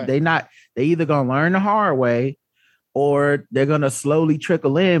 and they either going to learn the hard way or they're going to slowly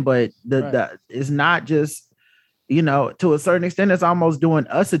trickle in. But it's not just, to a certain extent, it's almost doing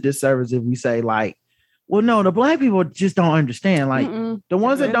us a disservice if we say like, well, no, the Black people just don't understand. Like the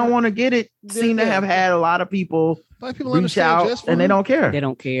ones that don't want to get it seem to have had a lot of people Black people reach out and they don't care. They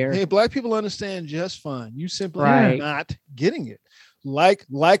don't care. Hey, Black people understand just fine. You simply are not getting it. Like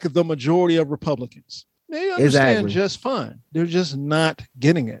the majority of Republicans. They understand just fine. They're just not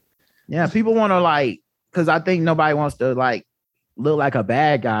getting it. Yeah, people want to because I think nobody wants to look like a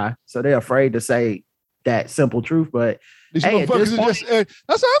bad guy. So they're afraid to say that simple truth. But these motherfuckers are just,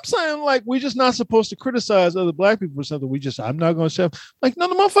 that's what I'm saying. Like, we're just not supposed to criticize other Black people for something. I'm not going to say, like, no,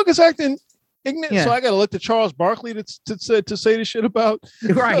 the motherfuckers acting ignorant. Yeah. So I got to look to Charles Barkley to say this shit about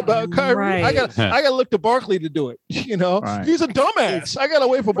Kyrie. Right. I got to look to Barkley to do it. He's a dumbass. I got to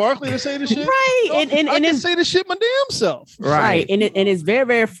wait for Barkley to say this shit. Right. And I can say this shit my damn self. Right. And it's very,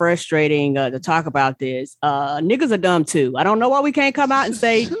 very frustrating to talk about this. Niggas are dumb too. I don't know why we can't come out and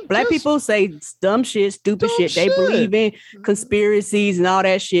say Black people say dumb shit, stupid shit. They believe in conspiracies and all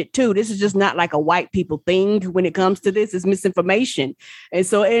that shit too. This is just not like a white people thing when it comes to this. It's misinformation. And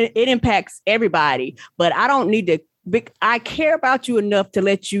so it impacts everybody, but I don't need to. I care about you enough to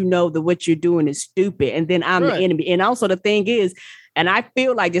let you know that what you're doing is stupid, and then I'm the enemy. And also the thing is, and I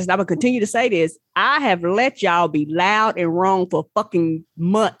feel like this, and I'm gonna continue to say this, I have let y'all be loud and wrong for fucking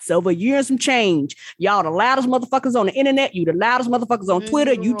months, over a year and some change. Y'all the loudest motherfuckers on the internet. You the loudest motherfuckers on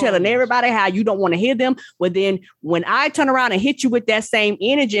Twitter. You telling everybody how you don't want to hear them. But then when I turn around and hit you with that same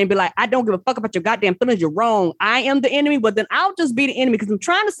energy and be like, I don't give a fuck about your goddamn feelings, you're wrong. I am the enemy, but then I'll just be the enemy because I'm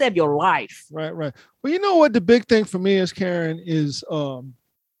trying to save your life. Right. Well, you know what the big thing for me is, Karen, is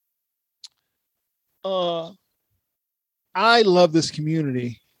I love this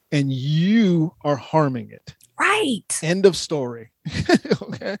community and you are harming it. Right. End of story.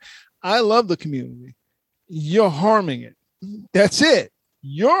 Okay. I love the community. You're harming it. That's it.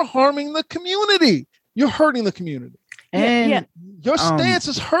 You're harming the community. You're hurting the community. And your stance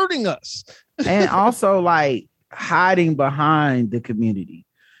is hurting us. And also hiding behind the community.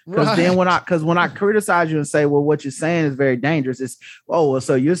 Because then when I criticize you and say, well, what you're saying is very dangerous, it's,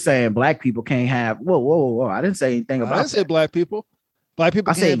 so you're saying Black people can't have, whoa. I didn't say anything about that. I didn't say Black people. Black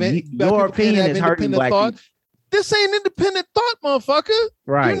people can't have your opinion is hurting Black people. This ain't independent thought, motherfucker.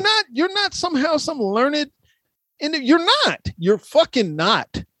 Right. You're not somehow some learned. You're not. You're fucking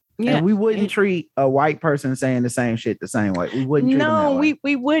not. Yeah. And we wouldn't treat a white person saying the same shit the same way. We wouldn't treat them that way.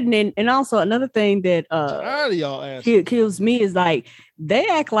 we wouldn't. And also another thing that tired of y'all ass. kills me is they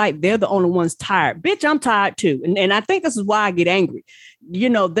act like they're the only ones tired. Bitch, I'm tired too. And I think this is why I get angry. You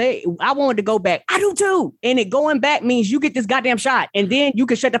know, I wanted to go back. I do too. And it going back means you get this goddamn shot and then you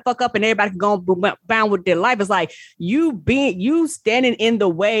can shut the fuck up and everybody can go bound with their life. It's like you standing in the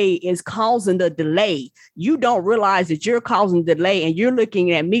way is causing the delay. You don't realize that you're causing the delay and you're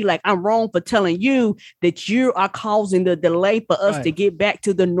looking at me like I'm wrong for telling you that you are causing the delay for us to get back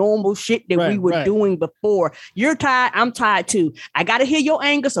to the normal shit that we were doing before. You're tired. I'm tired too. I got to hear your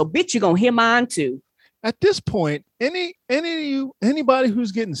anger. So bitch, you're going to hear mine too. At this point, anybody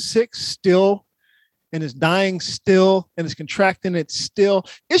who's getting sick still and is dying still and is contracting it still,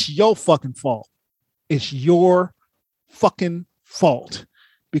 it's your fucking fault. It's your fucking fault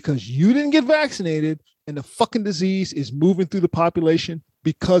because you didn't get vaccinated and the fucking disease is moving through the population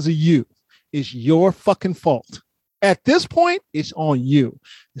because of you. It's your fucking fault. At this point, it's on you.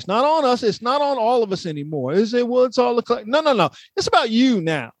 It's not on us. It's not on all of us anymore. Is it? Well, it's all the no. It's about you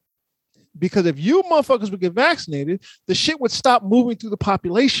now. Because if you motherfuckers would get vaccinated, the shit would stop moving through the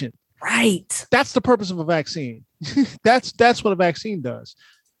population. Right. That's the purpose of a vaccine. That's what a vaccine does.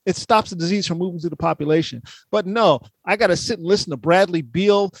 It stops the disease from moving through the population. But no, I got to sit and listen to Bradley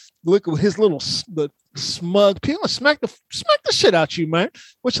Beal look at his little smug. People smack the shit out you, man.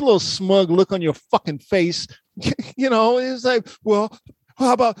 What's your little smug look on your fucking face? You know, it's like, well,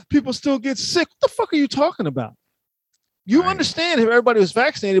 how about people still get sick? What the fuck are you talking about? You understand if everybody was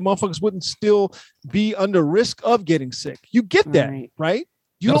vaccinated, motherfuckers wouldn't still be under risk of getting sick. You get that, right?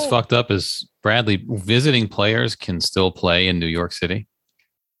 What's fucked up is Bradley visiting players can still play in New York City.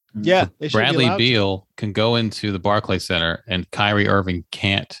 Yeah. Bradley Beal can go into the Barclays Center and Kyrie Irving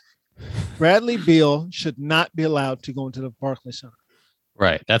can't. Bradley Beal should not be allowed to go into the Barclays Center.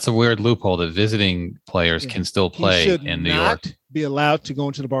 Right. That's a weird loophole that visiting players can still play in New York. Be allowed to go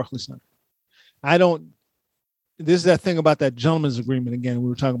into the Barclays Center. This is that thing about that gentleman's agreement again we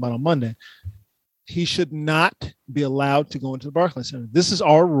were talking about on Monday. He should not be allowed to go into the Barclays Center. This is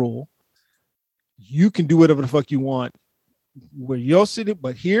our rule. You can do whatever the fuck you want where your city,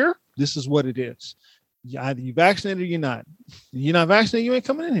 but here, this is what it is. Either you vaccinated or you're not. You're not vaccinated, you ain't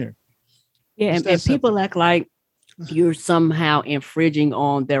coming in here. Yeah, and people act like you're somehow infringing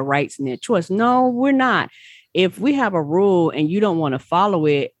on their rights and their choice. No, we're not. If we have a rule and you don't want to follow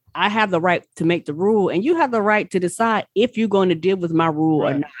it, I have the right to make the rule and you have the right to decide if you're going to deal with my rule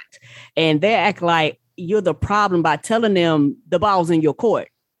or not. And they act like you're the problem by telling them the ball's in your court.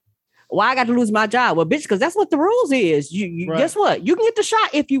 Why I got to lose my job? Well, bitch, because that's what the rules is. You guess what? You can get the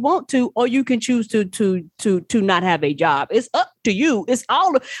shot if you want to, or you can choose to not have a job. It's up to you. It's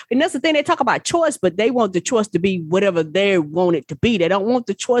all, and that's the thing. They talk about choice, but they want the choice to be whatever they want it to be. They don't want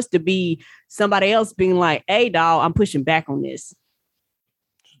the choice to be somebody else being like, "Hey, dog, I'm pushing back on this."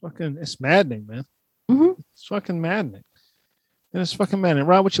 It's maddening, man. It's fucking maddening. And it's fucking maddening.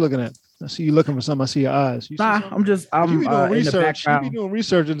 Rob, what you looking at? I see you looking for something. I see your eyes. I'm doing research. You be doing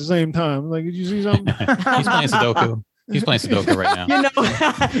research at the same time. Like, did you see something? He's playing Sudoku. He's playing Sudoku right now. You know,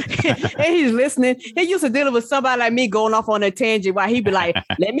 and he's listening. He used to deal with somebody like me going off on a tangent while he'd be like,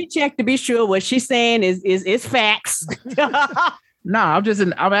 "Let me check to be sure what she's saying is facts." No,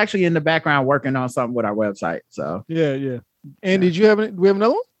 I'm actually in the background working on something with our website. So yeah. And did you have do we have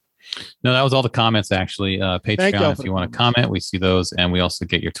another one? No, that was all the comments actually. Patreon, if you want to comment, we see those, and we also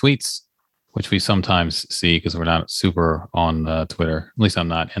get your tweets, which we sometimes see because we're not super on Twitter. At least I'm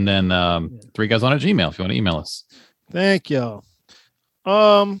not. And then 3 guys on a Gmail if you want to email us. Thank y'all.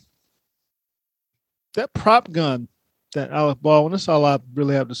 That prop gun that Alec Baldwin. That's all I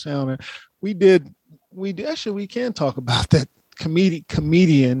really have to say on it. We actually we can talk about that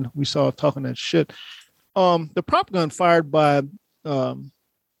comedian we saw talking that shit. The prop gun fired by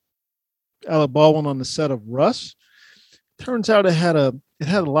Alec Baldwin on the set of Russ. Turns out it had a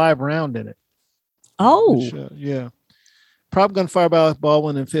live round in it. Oh, which, yeah. Prop gun fired by Alec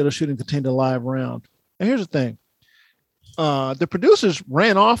Baldwin and fatal shooting contained a live round. And here's the thing: the producers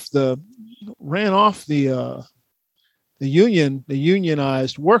ran off the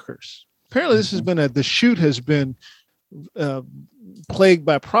unionized workers. Apparently, this has been the shoot has been plagued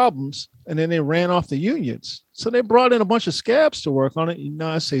by problems, and then they ran off the unions. So they brought in a bunch of scabs to work on it.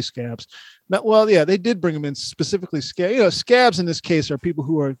 I say scabs. They did bring them in specifically. Scabs in this case are people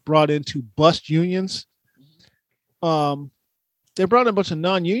who are brought in to bust unions. They brought in a bunch of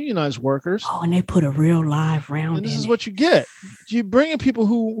non-unionized workers. Oh, and they put a real live round in. And this is what you get. You bring in people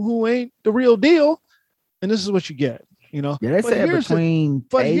who ain't the real deal, and this is what you get. You know. Yeah, they say between.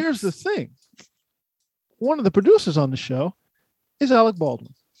 But here's the thing. One of the producers on the show is Alec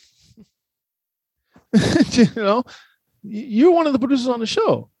Baldwin. You know, you're one of the producers on the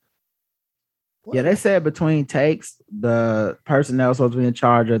show. Yeah, they said between takes, the person that was supposed to be in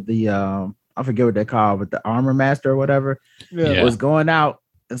charge of the I forget what they call, but the armor master or whatever, Yeah. was going out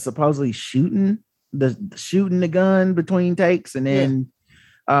and supposedly shooting the gun between takes, and then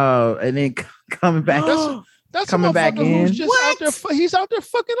coming back. That's coming back in. Who's just out there, he's out there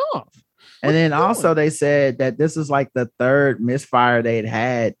fucking off. And then also they said that this is like the third misfire they'd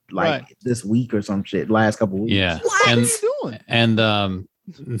had this week or some shit, last couple weeks. Yeah. What are you doing? And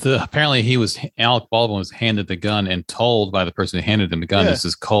apparently Alec Baldwin was handed the gun and told by the person who handed him the gun, this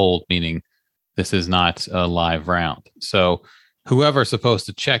is cold, meaning this is not a live round. So whoever's supposed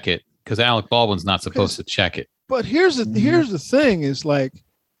to check it, because Alec Baldwin's not supposed to check it. But here's the thing is like,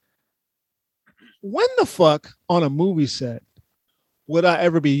 when the fuck on a movie set would I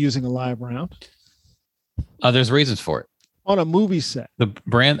ever be using a live round? There's reasons for it. On a movie set. The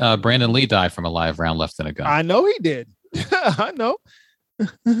Brandon Lee died from a live round left in a gun. I know he did. I know.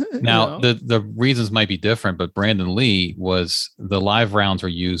 Now, the reasons might be different, but Brandon Lee the live rounds were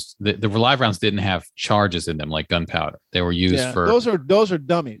used. The live rounds didn't have charges in them like gunpowder. They were used for those are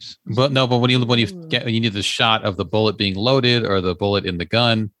dummies. But when you need the shot of the bullet being loaded or the bullet in the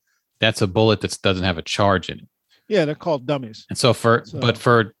gun, that's a bullet that doesn't have a charge in it. Yeah, they're called dummies. And but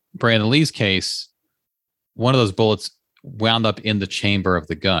for Brandon Lee's case, one of those bullets wound up in the chamber of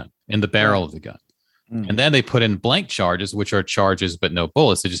the gun, in the barrel of the gun. And then they put in blank charges, which are charges but no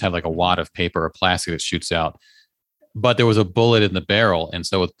bullets. They just have like a wad of paper or plastic that shoots out. But there was a bullet in the barrel. And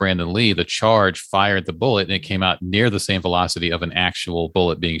so with Brandon Lee, the charge fired the bullet and it came out near the same velocity of an actual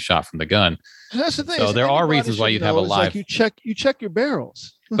bullet being shot from the gun. And that's the thing. So there are reasons why you'd have a live. Like you check your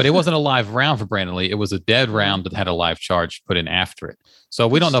barrels. But it wasn't a live round for Brandon Lee. It was a dead round that had a live charge put in after it. So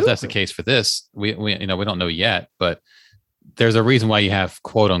we don't know if that's the case for this. We don't know yet, but there's a reason why you have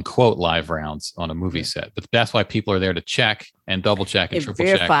quote unquote live rounds on a movie set. But that's why people are there to check and double check and triple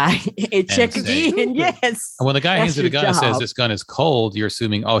verify check and check again. Yes. And when the guy hands you the gun and says this gun is cold, you're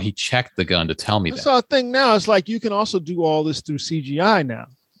assuming, he checked the gun to tell me that. So I think now it's like you can also do all this through CGI now.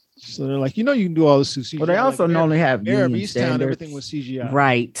 So they're like, you can do all this through CGI. Well, they also normally have Arab union Easttown, standards. everything was CGI.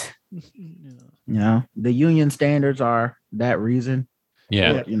 Right. Yeah. The union standards are that reason.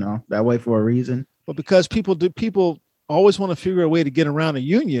 Yeah. That way for a reason. But because people always want to figure a way to get around a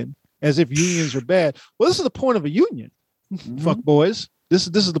union as if unions are bad. Well, this is the point of a union. Fuck boys. This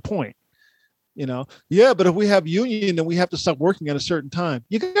is the point. Yeah, but if we have union, then we have to stop working at a certain time.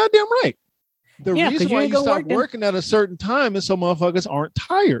 You're goddamn right. The reason why you stop working at a certain time is so motherfuckers aren't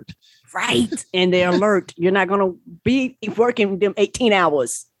tired. Right. And they're alert. You're not going to be working them 18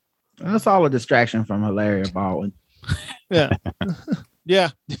 hours. That's all a distraction from Hilaria Baldwin. Yeah.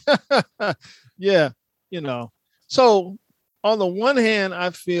 Yeah. Yeah. So on the one hand, I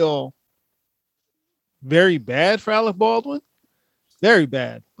feel very bad for Alec Baldwin. Very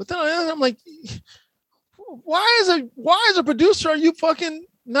bad. But then I'm like, why is a producer, are you fucking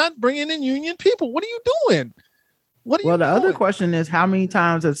not bringing in union people? What are you doing? The other question is, how many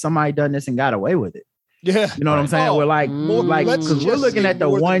times has somebody done this and got away with it? Yeah. You know what I'm saying? We're because we're looking at the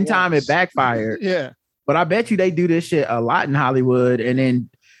one time it backfired. Yeah. But I bet you they do this shit a lot in Hollywood. And then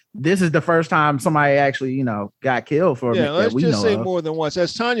this is the first time somebody actually, got killed for it. Yeah, let's just say more than once.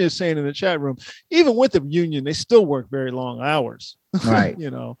 As Tanya is saying in the chat room, even with the union, they still work very long hours. Right.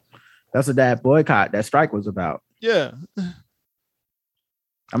 That's what that boycott, that strike was about. Yeah.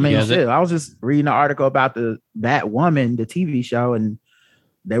 I mean, I was just reading an article about Batwoman, the TV show, and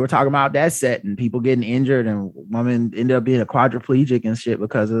they were talking about that set and people getting injured, and woman ended up being a quadriplegic and shit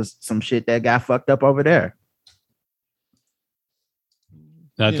because of some shit that got fucked up over there.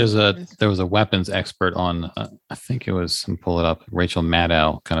 There was a weapons expert on, I think it was, pull it up, Rachel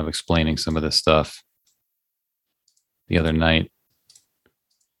Maddow, kind of explaining some of this stuff the other night.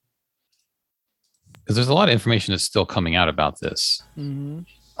 Because there's a lot of information that's still coming out about this. Mm-hmm.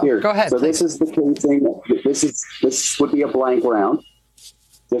 Here, go ahead. So please. This is the casing. This would be a blank round,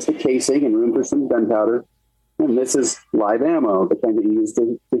 just a casing and room for some gunpowder. And this is live ammo, the kind that you use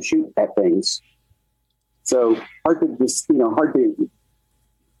to shoot at things. So hard to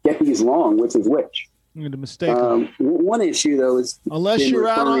get these wrong, which is which. The mistake. One issue though is unless you're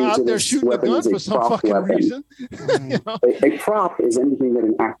out there shooting a gun for some fucking reason. A prop is anything that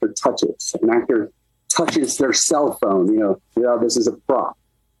an actor touches. An actor touches their cell phone. This is a prop.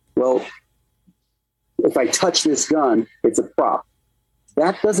 Well, if I touch this gun, it's a prop.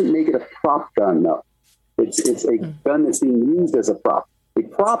 That doesn't make it a prop gun, though. It's a gun that's being used as a prop. A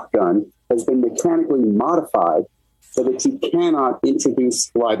prop gun has been mechanically modified so that you cannot introduce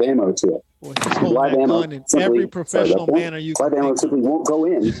live ammo to it. Live ammo in every professional manner live ammo simply won't go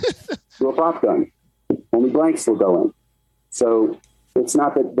in to a prop gun. Only blanks will go in. So It's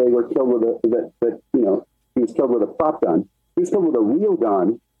not that they were killed with he was killed with a prop gun. He was killed with a real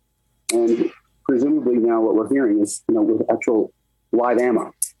gun, and presumably now what we're hearing is, with actual live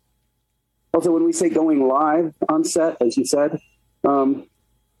ammo. Also, when we say going live on set, as you said, going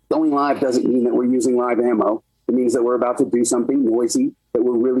live doesn't mean that we're using live ammo. It means that we're about to do something noisy, that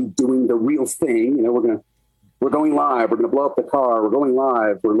we're really doing the real thing. We're going live. We're going to blow up the car. We're going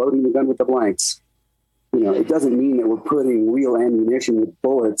live. We're loading the gun with the blanks. It doesn't mean that we're putting real ammunition with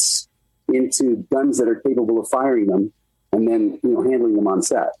bullets into guns that are capable of firing them and then, handling them on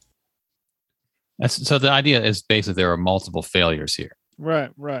set. So the idea is basically there are multiple failures here.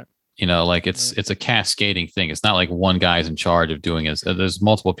 Right. It's a cascading thing. It's not like one guy's in charge of doing it. There's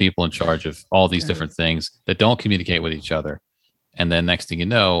multiple people in charge of all these different things that don't communicate with each other. And then next thing you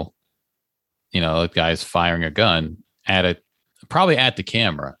know, the guy's firing a gun probably at the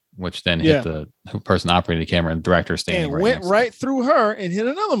camera, which then hit the person operating the camera, and the director standing and right went right through her and hit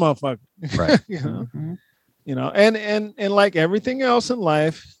another motherfucker. Right. And like everything else in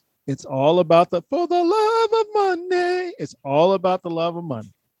life, it's all about for the love of money. It's all about the love of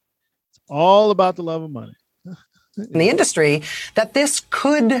money. It's all about the love of money. In the industry, that this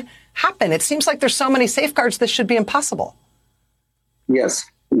could happen. It seems like there's so many safeguards, this should be impossible. Yes.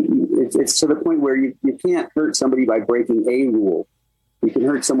 It's to the point where you can't hurt somebody by breaking a rule. You can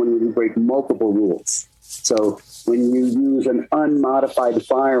hurt someone when you break multiple rules. So when you use an unmodified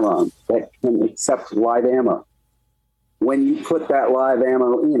firearm that can accept live ammo, when you put that live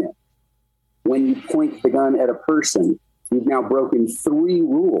ammo in it, when you point the gun at a person, you've now broken 3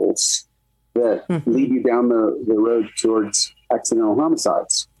 rules that lead you down the road towards accidental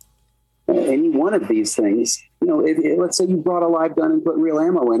homicides. Any one of these things, let's say you brought a live gun and put real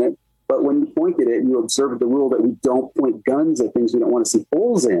ammo in it, but when you pointed it, you observed the rule that we don't point guns at things we don't want to see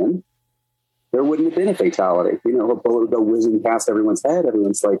holes in, there wouldn't have been a fatality. A bullet would go whizzing past everyone's head.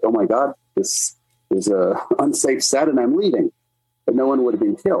 Everyone's like, oh my God, this is a unsafe set and I'm leaving. But no one would have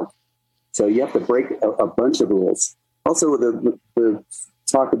been killed. So you have to break a bunch of rules. Also, the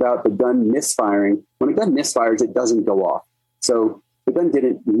talk about the gun misfiring. When a gun misfires, it doesn't go off. So the gun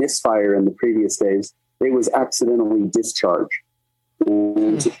didn't misfire in the previous days. It was accidentally discharged.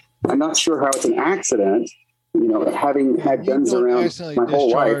 And I'm not sure how it's an accident. Having had guns around my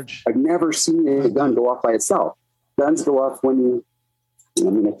whole life, I've never seen a gun go off by itself. Guns go off when you,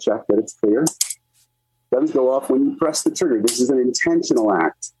 I'm going to check that it's clear. Guns go off when you press the trigger. This is an intentional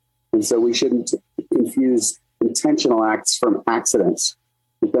act. And so we shouldn't confuse intentional acts from accidents.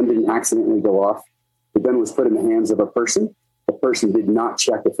 The gun didn't accidentally go off. The gun was put in the hands of a person. The person did not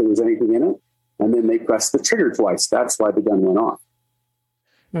check if there was anything in it. And then they pressed the trigger twice. That's why the gun went off.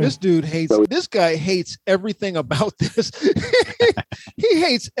 This dude this guy hates everything about this. He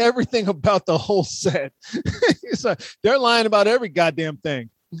hates everything about the whole set. It's like, they're lying about every goddamn thing.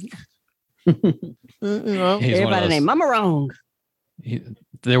 Everybody named Mama wrong.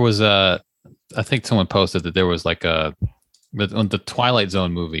 There was I think someone posted that there was like on the Twilight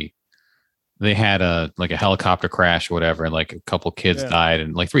Zone movie, they had a helicopter crash or whatever, and like a couple kids died,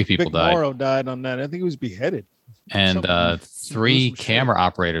 and like 3 people died. Morrow died on that. I think he was beheaded. And 3 camera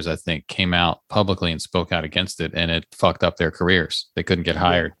operators, I think, came out publicly and spoke out against it, and it fucked up their careers. They couldn't get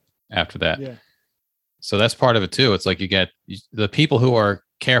hired after that. Yeah. So that's part of it too. It's like you get the people who are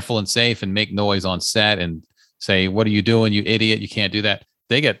careful and safe and make noise on set and say, "What are you doing, you idiot? You can't do that."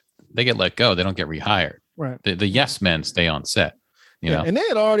 They get let go. They don't get rehired. Right. The yes men stay on set. You know, and they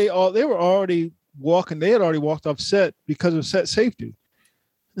had already walked off set because of set safety.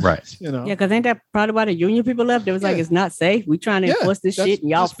 Right. because ain't that probably why the union people left? It was like, it's not safe. We trying to enforce this shit and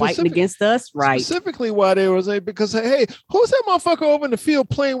y'all fighting against us. Right. Specifically why they was like, because, hey, who's that motherfucker over in the field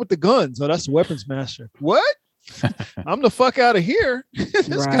playing with the guns? Oh, that's the weapons master. What? I'm the fuck out of here.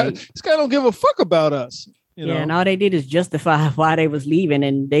 This guy don't give a fuck about us. And all they did is justify why they was leaving,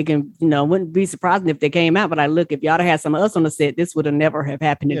 and they can, wouldn't be surprising if they came out. But look, if y'all had some of us on the set, this would have never have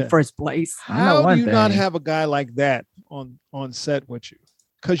happened in the first place. How do you not have a guy like that on set with you?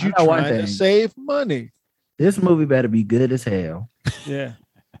 Because you're trying to save money. This movie better be good as hell. Yeah.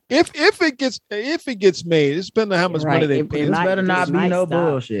 If it gets made, it's depending on how much money they put in. This better not be no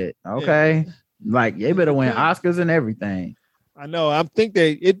bullshit. Okay. Yeah. Like they better win Oscars and everything. I know. I think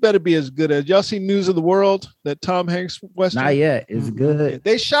it better be as good as y'all see News of the World, that Tom Hanks Western. Not yet. It's good.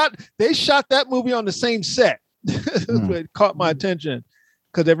 Yeah, they shot that movie on the same set. That's what caught my attention.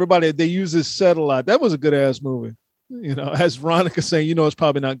 Because they use this set a lot. That was a good ass movie. As Veronica saying, it's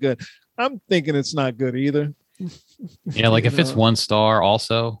probably not good. I'm thinking it's not good either. Yeah, like if it's 1 star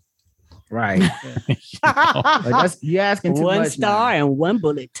also. Right. You're asking too much. 1 star and 1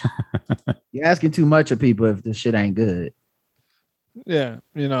 bullet. You're asking too much of people if this shit ain't good. Yeah,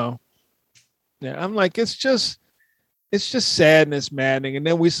 you know. Yeah, I'm like, it's just sadness, maddening. And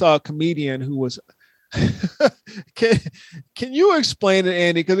then we saw a comedian who was can you explain it,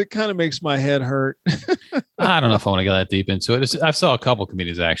 Andy? Because it kind of makes my head hurt. I don't know if I want to go that deep into it. I saw a couple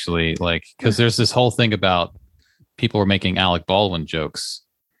comedians actually, like, because there's this whole thing about people were making Alec Baldwin jokes,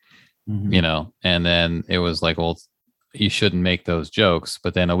 you know, and then it was like, well, you shouldn't make those jokes.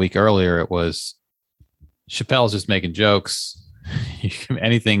 But then a week earlier, it was Chappelle's just making jokes.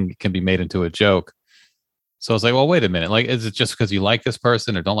 Anything can be made into a joke. So I was like, well, wait a minute. Like, is it just because you like this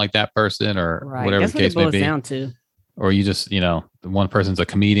person or don't like that person or whatever the case may be? Down to. Or you just, you know, one person's a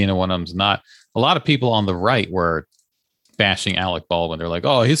comedian and one of them's not. A lot of people on the right were bashing Alec Baldwin. They're like,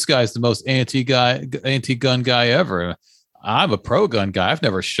 oh, this guy's the most anti-gun guy ever. I'm a pro-gun guy. I've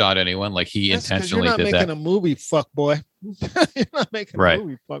never shot anyone. Like he intentionally did that. You're not making a movie, fuck boy. You're not making a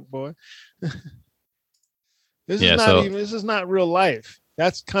movie, fuck boy. This is not real life.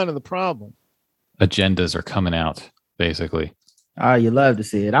 That's kind of the problem. Agendas are coming out, basically. Oh, you love to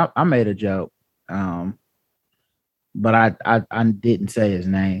see it. I made a joke, but I didn't say his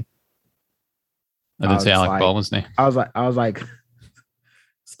name. I didn't say Alec Baldwin's name. I was like,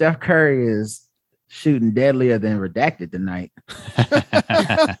 Steph Curry is shooting deadlier than Redacted tonight.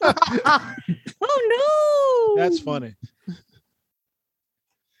 Oh no, that's funny.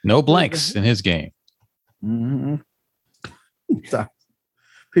 No blanks in his game. Mm-hmm. So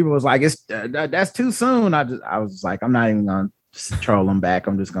people was like, "It's that's too soon." I was like, I'm not even gonna troll them back.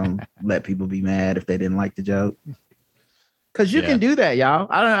 I'm just gonna let people be mad if they didn't like the joke. Because you can do that, y'all.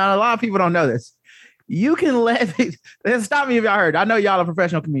 I don't know. A lot of people don't know this. You can let stop me if y'all heard. I know y'all are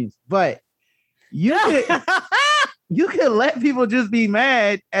professional comedians, but you can let people just be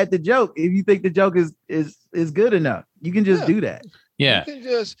mad at the joke if you think the joke is good enough. You can just do that. Yeah. You can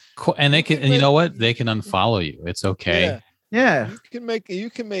just, and they can, and you know what? They can unfollow you. It's okay. Yeah. You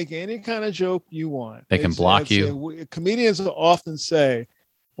can make any kind of joke you want. They can block you. Comedians will often say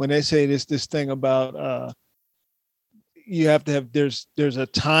when they say this thing about you have to have there's a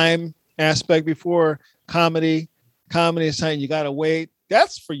time aspect before comedy. Comedy is saying you gotta wait.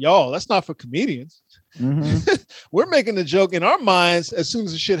 That's for y'all. That's not for comedians. Mm-hmm. We're making the joke in our minds as soon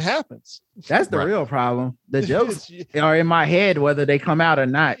as the shit happens. That's the real problem. The jokes are in my head whether they come out or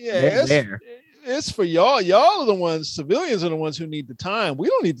not. Yeah, it's for y'all. Y'all are the ones, civilians are the ones who need the time. We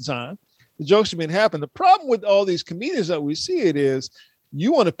don't need the time. The jokes have been happening. The problem with all these comedians that we see it is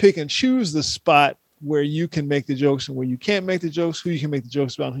you want to pick and choose the spot where you can make the jokes and where you can't make the jokes, who you can make the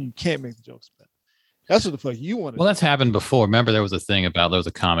jokes about, and who you can't make the jokes about. That's what the fuck you want to do. That's happened before. Remember, there was a thing about there was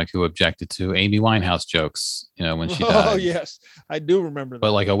a comic who objected to Amy Winehouse jokes, you know, when she died. Oh, yes. I do remember that.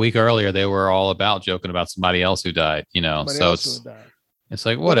 But like a week earlier, they were all about joking about somebody else who died, you know. So it's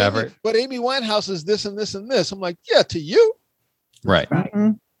like, whatever. But Amy Winehouse is this and this and this. I'm like, yeah, to you. Right.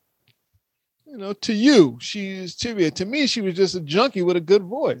 Mm-hmm. You know, to you. To me, she was just a junkie with a good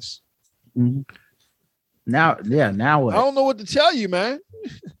voice. Mm-hmm. Now what? I don't know what to tell you, man.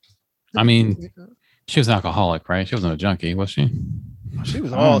 I mean, she was an alcoholic, right? She wasn't a junkie, was she? She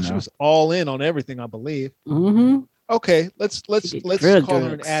was all in on everything, I believe. Mm-hmm. Okay, let's call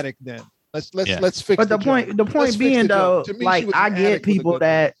her an addict then. Let's fix. But the point being though, like I get people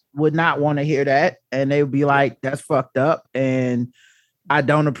that would not want to hear that, and they would be like, "That's fucked up," and I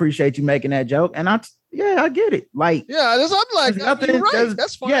don't appreciate you making that joke. And I get it. Like, I'm like, you're right.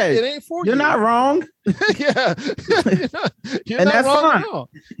 That's fine. Yeah, it ain't for you. You're not wrong. Yeah, you're and not that's wrong fine. at all.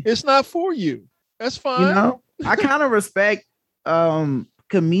 It's not for you. That's fine. You know, I kind of respect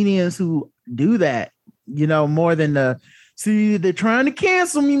comedians who do that. You know, more than they're trying to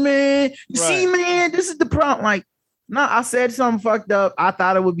cancel me, man. See, man, this is the problem. Like, no, I said something fucked up. I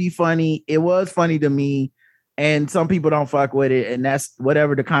thought it would be funny. It was funny to me. And some people don't fuck with it, and that's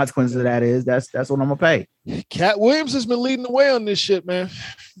whatever the consequences of that is. That's what I'm gonna pay. Cat Williams has been leading the way on this shit, man.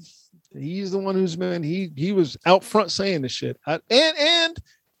 He's the one who's been he was out front saying this shit. And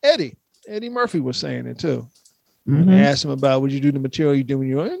Eddie Murphy was saying it too. Mm-hmm. They asked him about would you do the material you do when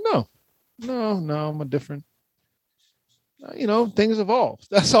you no, I'm a different. You know, things evolve.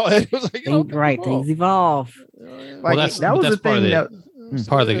 That's all. It was like, things evolve. Well, that was the thing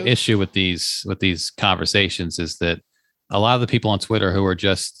part of the issue with these conversations is that a lot of the people on Twitter who are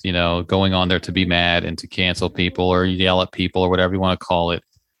just, you know, going on there to be mad and to cancel people or yell at people or whatever you want to call it,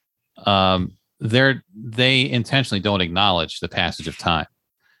 they intentionally don't acknowledge the passage of time.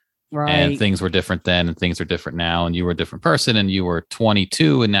 Right. And things were different then and things are different now, and you were a different person and you were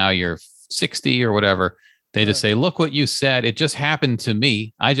 22 and now you're 60 or whatever. They just say, look what you said. It just happened to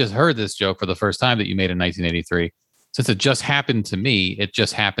me. I just heard this joke for the first time that you made in 1983. Since it just happened to me, it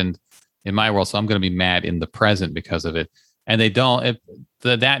just happened in my world. So I'm going to be mad in the present because of it. And they don't.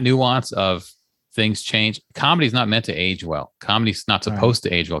 That nuance of things change. Comedy's not meant to age well. Comedy's not supposed to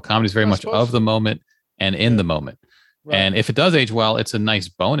age well. Comedy's very much of the moment and in the moment. Right. And if it does age well, it's a nice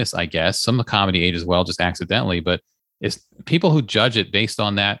bonus, I guess. Some of the comedy ages well just accidentally, but it's people who judge it based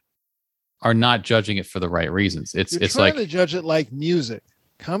on that are not judging it for the right reasons. It's trying to judge it like music.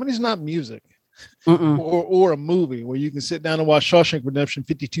 Comedy's not music. Or a movie where you can sit down and watch Shawshank Redemption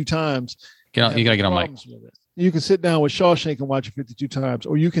 52 times. You gotta get on mic. You can sit down with Shawshank and watch it 52 times,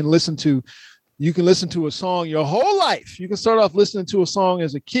 or you can listen to a song your whole life. You can start off listening to a song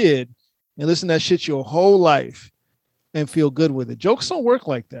as a kid and listen to that shit your whole life and feel good with it. Jokes don't work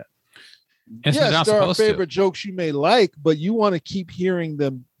like that. Yes, there are favorite jokes you may like, but you want to keep hearing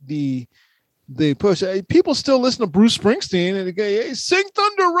them. The push. People still listen to Bruce Springsteen and they go, "Hey, sing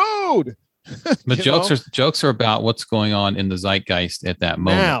Thunder Road." But jokes are about what's going on in the zeitgeist at that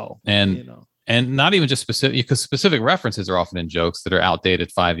moment, now, and not even just specific, because specific references are often in jokes that are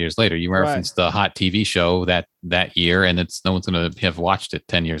outdated 5 years later. You reference the hot TV show that year, and no one's going to have watched it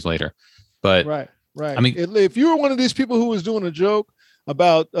 10 years later. But right. I mean, if you were one of these people who was doing a joke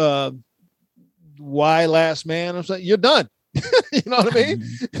about why Last Man, I'm saying you're done. You know what I mean?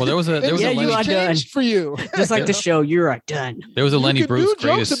 Well, there was a you are done for you. Just like the show, you are done. There was a Lenny Bruce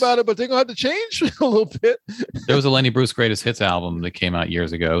greatest jokes about it, but they're gonna have to change a little bit. There was a Lenny Bruce greatest hits album that came out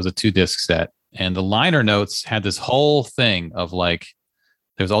years ago. It was a 2-disc set, and the liner notes had this whole thing of like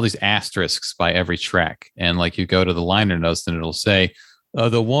there's all these asterisks by every track, and like you go to the liner notes and it'll say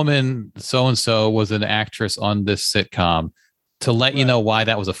the woman so and so was an actress on this sitcom, to let you know why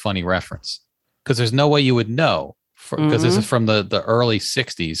that was a funny reference, because there's no way you would know. Because this is from the early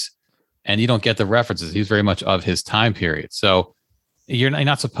 60s and you don't get the references. He's very much of his time period. So you're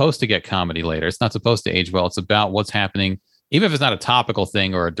not supposed to get comedy later. It's not supposed to age well. It's about what's happening, even if it's not a topical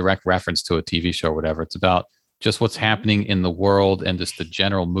thing or a direct reference to a TV show or whatever. It's about just what's happening in the world and just the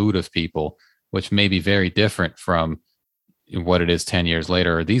general mood of people, which may be very different from what it is 10 years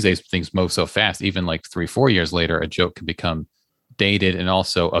later. Or these days, things move so fast. Even like 3-4 years later, a joke can become dated and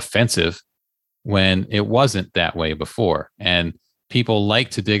also offensive, when it wasn't that way before. And people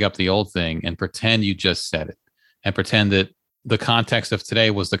like to dig up the old thing and pretend you just said it and pretend that the context of today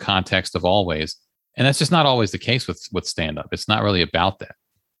was the context of always. And that's just not always the case with stand-up. It's not really about that.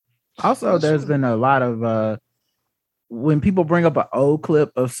 Also, there's been a lot of when people bring up an old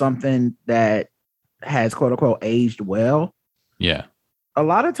clip of something that has quote unquote aged well. Yeah. A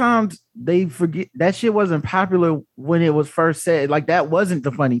lot of times they forget that shit wasn't popular when it was first said. Like that wasn't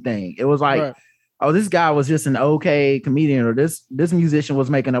the funny thing. It was like, oh, this guy was just an okay comedian, or this musician was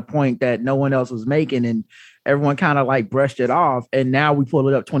making a point that no one else was making, and everyone kind of like brushed it off. And now we pull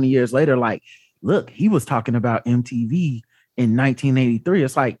it up 20 years later, like, look, he was talking about MTV in 1983.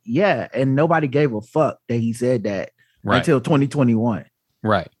 It's like, yeah, and nobody gave a fuck that he said that until 2021.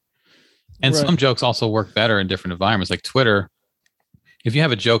 Right. And some jokes also work better in different environments, like Twitter. If you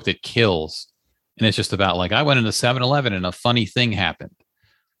have a joke that kills, and it's just about like, I went into 7-Eleven and a funny thing happened.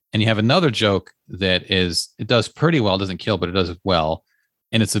 And you have another joke that it does pretty well, doesn't kill, but it does well.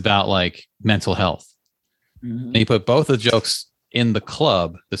 And it's about like mental health. Mm-hmm. And you put both the jokes in the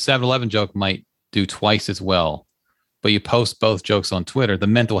club. The 7-Eleven joke might do twice as well, but you post both jokes on Twitter. The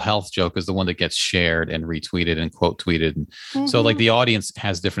mental health joke is the one that gets shared and retweeted and quote tweeted. And so like the audience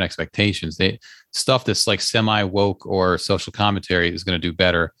has different expectations. Stuff that's like semi woke or social commentary is going to do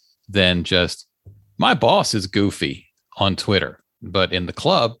better than just my boss is goofy on Twitter. But in the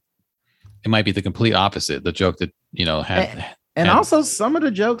club, it might be the complete opposite. The joke that, and also some of the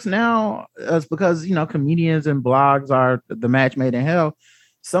jokes now is because, comedians and blogs are the match made in hell.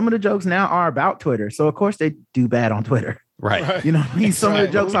 Some of the jokes now are about Twitter. So of course they do bad on Twitter. Right. You know what I mean? Some of the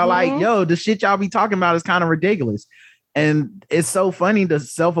jokes are like, yo, the shit y'all be talking about is kind of ridiculous. And it's so funny. The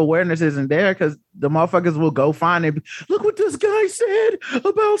self-awareness isn't there because the motherfuckers will go find it. Look what this guy said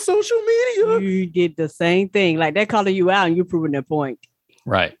about social media. You did the same thing. Like they're calling you out and you're proving their point.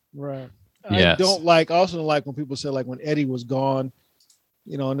 Right. I don't like when people say like when Eddie was gone,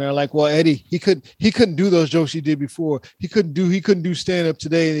 and they're like, well, Eddie, he couldn't do those jokes he did before. He couldn't do stand-up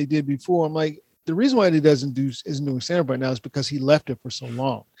today that he did before. I'm like, the reason why Eddie isn't doing stand-up right now is because he left it for so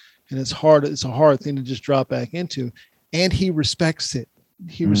long. And it's a hard thing to just drop back into. And he respects it.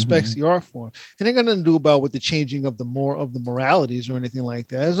 He respects the art form. And it got nothing to do about with the changing of the moralities or anything like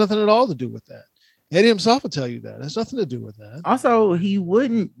that. It has nothing at all to do with that. Eddie himself will tell you that. It has nothing to do with that. Also, he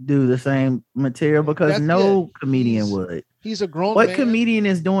wouldn't do the same material because comedian would. He's a grown man. What comedian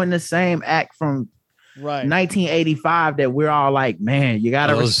is doing the same act from 1985 that we're all like, man, you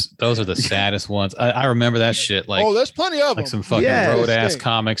gotta. Those are the saddest ones. I remember that shit. Like, there's plenty of them. Like some fucking road ass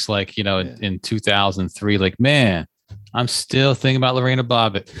comics, like in 2003. Like, man, I'm still thinking about Lorena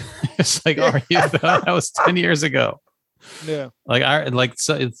Bobbitt. It's like, are you? That was 10 years ago. Yeah.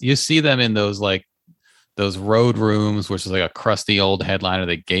 So you see them in those road rooms, which is like a crusty old headliner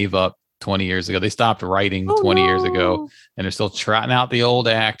that gave up 20 years ago. They stopped writing 20 years ago, and they're still trotting out the old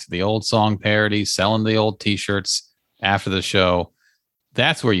act, the old song parodies, selling the old T-shirts after the show.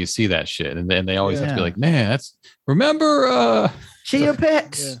 That's where you see that shit. And then they always have to be like, man, remember Chia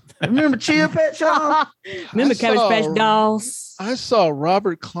Pets? Yeah. Remember Chia Pets, Sean? Remember Cabbage Patch Dolls? I saw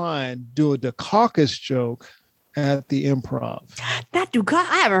Robert Klein do a Dukakis joke at the Improv. That Dukakis,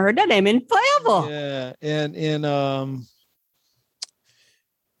 I haven't heard that name in forever. Yeah, and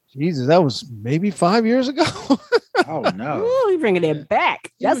Jesus, that was maybe 5 years ago. Oh no! Ooh, he's bringing it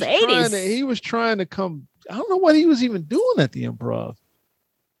back. That's the 80s. He was trying to come. I don't know what he was even doing at the Improv.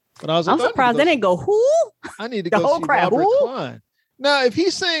 But I was I'm surprised they didn't go, who? I need to the go whole see crowd, Robert who? Klein. Now, if he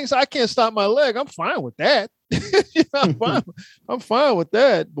sings "I Can't Stop My Leg," I'm fine with that. I'm fine with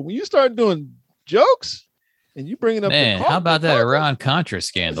that. But when you start doing jokes and you bringing up, how about that Iran Contra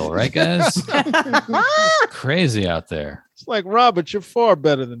scandal, right, guys? Crazy out there. It's like, Robert, you're far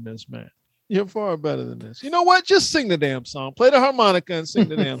better than this, man. You're far better than this. You know what? Just sing the damn song. Play the harmonica and sing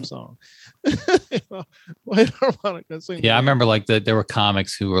the damn song. Play the harmonica and sing. Yeah, I remember there were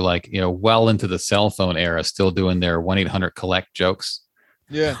comics who were well into the cell phone era, still doing their 1-800-COLLECT jokes.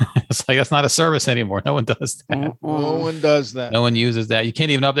 Yeah. It's like, that's not a service anymore. No one does that. No one does that. No one uses that. You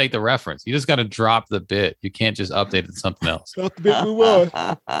can't even update the reference. You just got to drop the bit. You can't just update it to something else. Drop the bit, move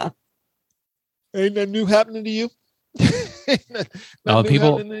on. Ain't that new happening to you?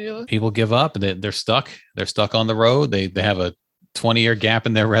 People give up and they're stuck. They're stuck on the road. They have a 20-year gap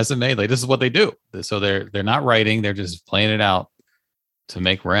in their resume. This is what they do. So they're not writing. They're just playing it out to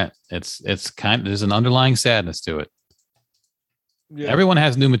make rent. It's there's an underlying sadness to it. Yeah. Everyone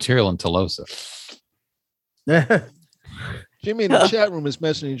has new material in Tolosa. Jimmy in the chat room is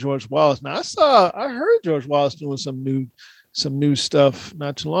mentioning George Wallace. Now I heard George Wallace doing some new stuff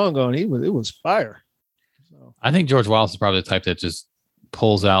not too long ago, and it was fire. So I think George Wallace is probably the type that just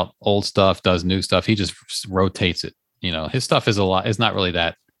pulls out old stuff, does new stuff. He just rotates it. His stuff is not really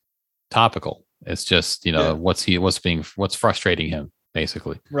that topical. It's just, what's frustrating him,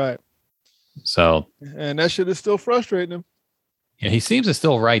 basically. Right. So, and that shit is still frustrating him. Yeah, he seems to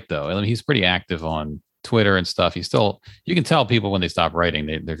still write though. I mean, he's pretty active on Twitter and stuff. You can tell people when they stop writing,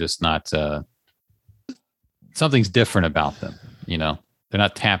 they're just not, something's different about them. They're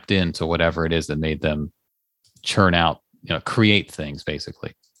not tapped into whatever it is that made them churn out, create things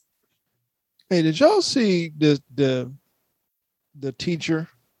basically. Hey, did y'all see the teacher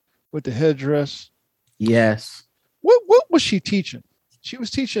with the headdress? Yes. What was she teaching? She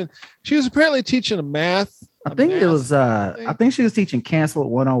was apparently teaching a math. I think she was teaching Cancel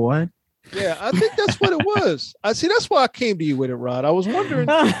 101. Yeah, I think that's what it was. That's why I came to you with it, Rod. I was wondering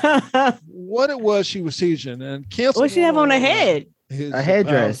what it was she was teaching. And Cancel. What she have on her head? A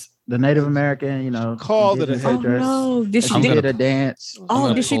headdress. The Native American, called it a headdress. Oh, no. Did she did a dance?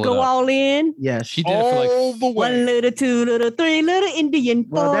 Oh, did she go all in? Yes, she did it for the way. 1 little, 2 little, 3 little Indian.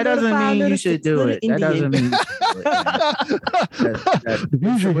 Well, that doesn't mean you should do it. That doesn't mean. The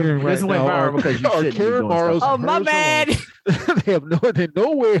views you're hearing right now are because you shouldn't be doing stuff. Oh, my bad. They have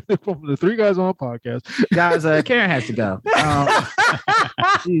nowhere from the Three Guys On podcast. Guys, Karen has to go.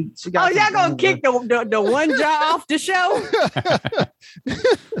 She got y'all gonna kick the one jaw off the show?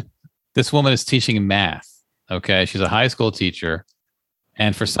 This woman is teaching math. Okay. She's a high school teacher.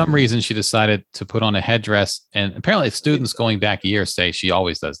 And for some reason, she decided to put on a headdress. And apparently, students going back years say she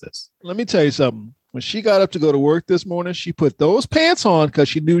always does this. Let me tell you something. When she got up to go to work this morning, she put those pants on because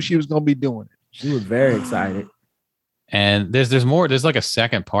she knew she was going to be doing it. She was very excited. And there's more. There's like a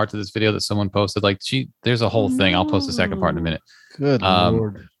second part to this video that someone posted. There's a whole thing. I'll post the second part in a minute. Good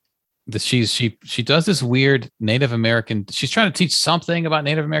Lord. She does this weird Native American. She's trying to teach something about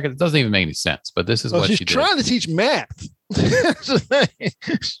Native American. It doesn't even make any sense. But this is what she did. She's trying to teach math. She's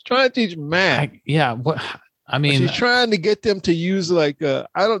trying to teach math. She's trying to get them to use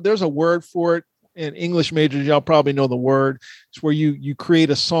there's a word for it. In English majors, y'all probably know the word. It's where you create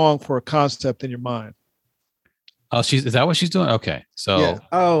a song for a concept in your mind. Oh, is that what she's doing? Okay, so yeah.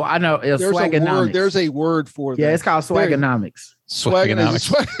 Oh, I know. It's swagonomics. There's a word for that. Yeah, it's called swagonomics.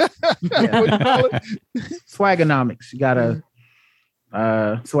 Swagonomics. Swagonomics. You gotta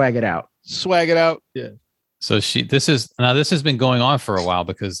swag it out. Swag it out. Yeah. So this has been going on for a while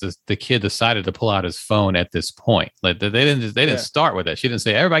because the kid decided to pull out his phone at this point. Like they didn't start with it. She didn't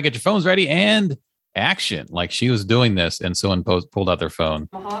say, "Everybody get your phones ready and action." Like she was doing this, and someone pulled out their phone.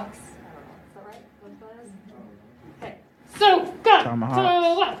 Tomahawks. Is that right? Okay. Soka.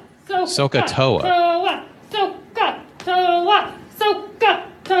 Soka Toa. Toa, Soka,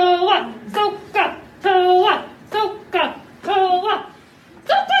 Toa, Soka, Toa, Soka, Toa.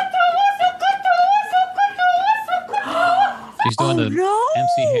 She's doing the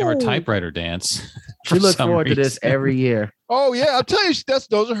MC Hammer typewriter dance. She looks forward to this every year. Oh yeah, I'll tell you,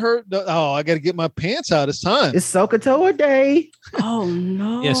 those are her. Oh, I got to get my pants out. It's time. It's SoHo Day. Oh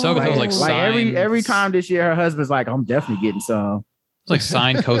no! Yeah, SoHo like every time this year, her husband's like, "I'm definitely getting some." It's like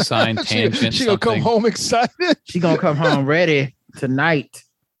sine, cosine, tangent. She gonna come home excited. She gonna come home ready tonight.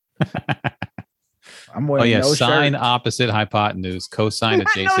 I'm wearing no sine shirt. opposite hypotenuse, cosine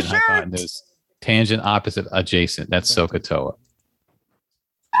adjacent hypotenuse, tangent opposite adjacent. That's SOHCAHTOA.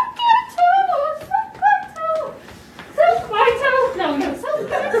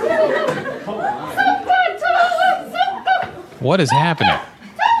 What is happening?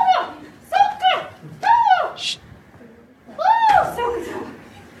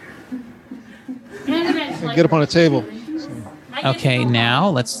 Get up on the table. Okay, now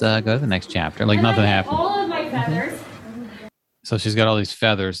let's go to the next chapter. Like nothing happened. All of my feathers. So she's got all these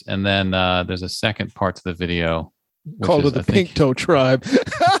feathers, and then there's a second part to the video. Called her the Pink Toe Tribe.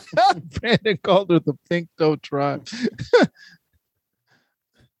 Brandon called her the Pink Toe Tribe.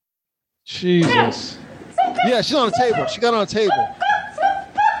 Jesus. Yeah, she's on the table. She got on the table.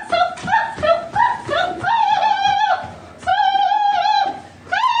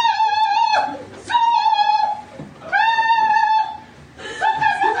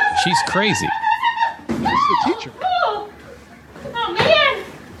 She's crazy. She's the teacher. Oh man!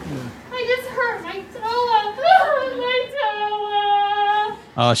 I just hurt my toe. My toe.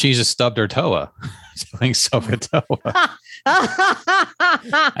 Oh, she just stubbed her toa. Doing SOHCAHTOA.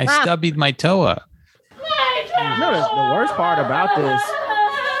 I stubbied my toa. No, the worst part about this.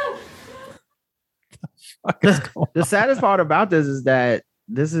 The saddest part about this is that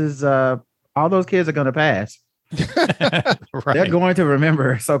this is all those kids are going to pass. Right. They're going to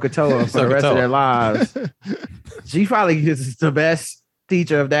remember SOHCAHTOA for the rest of their lives. She probably is the best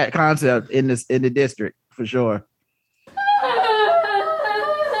teacher of that concept in the district for sure.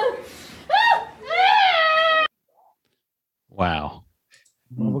 Wow.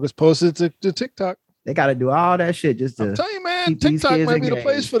 Mama's posted to TikTok. They got to do all that shit just to. I'm telling you, man, TikTok might be the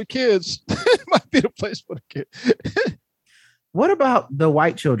place for the kids. It might be the place for the kids. What about the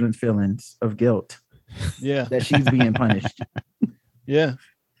white children's feelings of guilt? Yeah, that she's being punished. Yeah,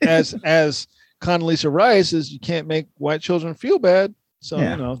 as Condoleezza Rice is, you can't make white children feel bad. So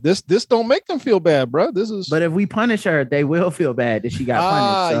you know this don't make them feel bad, bro. This is. But if we punish her, they will feel bad that she got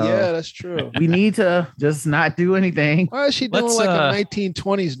punished. So yeah, that's true. We need to just not do anything. Why is she doing like a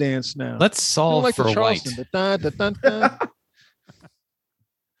 1920s dance now? Let's solve like for white.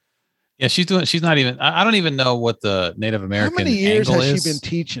 Yeah, she's not even. I don't even know what the Native American. How many years angle has is. she been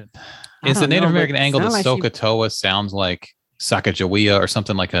teaching? Is the Native American angle that like SOHCAHTOA sounds like Sacagawea or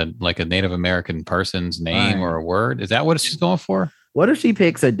something like a Native American person's name or a word? Is that what she's going for? What if she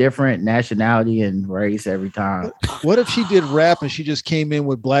picks a different nationality and race every time? What if she did rap and she just came in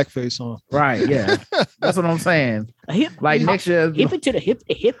with blackface on? Right, yeah. That's what I'm saying. Like next year, hip it to the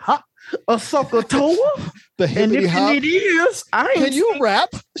hip hop. A SOHCAHTOA? The hippity hop. It is. Can you rap?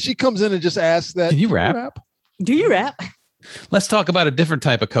 She comes in and just asks that. Can you rap? Do you rap? Let's talk about a different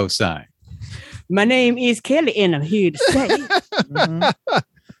type of cosine. My name is Kelly, and I'm here to say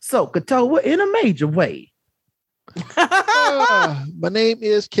SOHCAHTOA in a major way. My name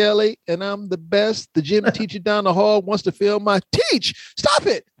is Kelly, and I'm the best. The gym teacher down the hall wants to feel my teach. Stop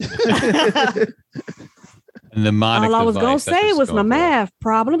it. And the all I was going to say was my math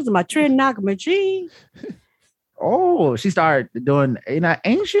problems and my trigonometry. Oh, she started doing an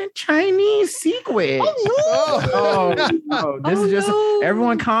ancient Chinese sequence. This is just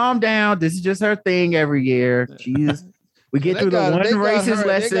everyone calm down. This is just her thing every year. We get through the one racist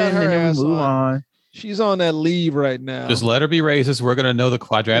lesson and then we move on. She's on that leave right now. Just let her be racist. We're going to know the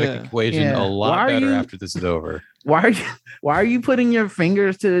quadratic equation a lot better after this is over. Why are you putting your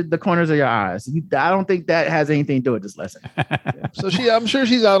fingers to the corners of your eyes? I don't think that has anything to do with this lesson. So I'm sure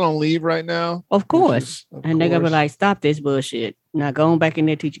she's out on leave right now. Of course. And they're going to be like, stop this bullshit. Now go on back in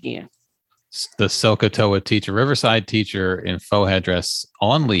there, teach again. The SOHCAHTOA teacher, Riverside teacher in faux headdress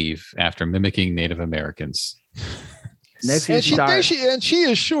on leave after mimicking Native Americans. Next year, she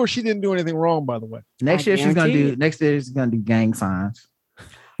is sure she didn't do anything wrong, by the way. Next year she's gonna do gang signs.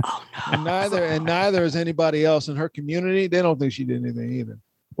 Oh no. And neither is anybody else in her community. They don't think she did anything either.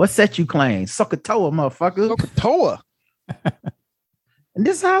 What set you claim? SOHCAHTOA, motherfucker. SOHCAHTOA. And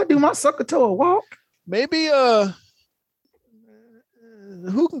this is how I do my SOHCAHTOA walk. Maybe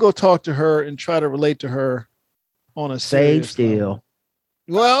who can go talk to her and try to relate to her on a Sage serious level?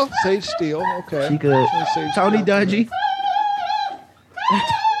 Well, Sage Steele. Okay. She could. Sage Tony Steele. Dungy.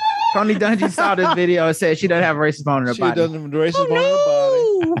 Tony Dungy saw this video and said she doesn't have a racist bone in her She body. doesn't have the racist bone in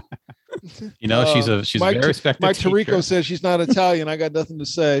her body. You know, she's Mike, a very respected Mike teacher. Tirico says she's not Italian. I got nothing to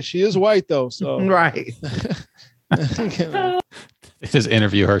say. She is white though, so Right. They just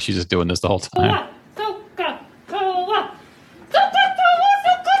interview her. She's just doing this the whole time.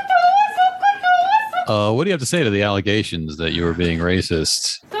 What do you have to say to the allegations that you were being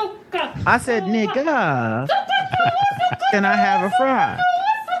racist? I said, nigga, can I have a fry?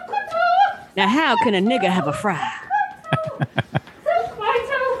 Now, how can a nigga have a fry?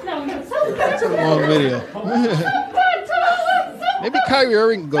 That's a long video. Maybe Kyrie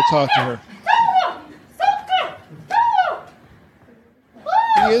Irving can go talk to her.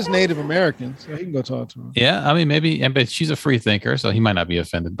 He is Native American, so he can go talk to her. Yeah, I mean, maybe, but she's a free thinker, so he might not be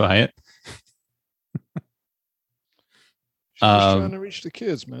offended by it. She's just trying to reach the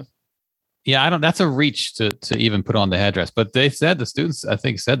kids, man. Yeah, that's a reach to even put on the headdress. But they said, the students, I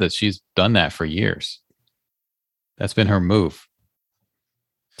think, said that she's done that for years. That's been her move.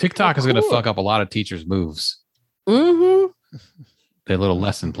 TikTok is going to fuck up a lot of teachers' moves. Mm-hmm. Their little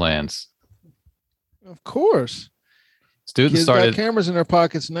lesson plans. Of course. Students Kids started got cameras in their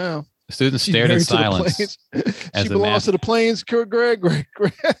pockets now. Students She's stared in married to the silence. planes. as She the belongs to the planes. Greg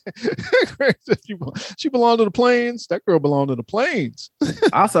said she belonged to the planes. That girl belonged to the planes.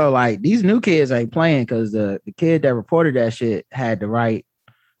 Also, like, these new kids ain't playing because the kid that reported that shit had the right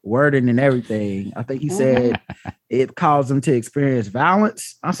wording and everything. I think he said it caused them to experience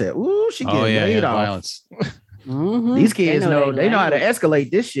violence. I said, ooh, she getting laid off. Violence. Mm-hmm. These kids know they know how to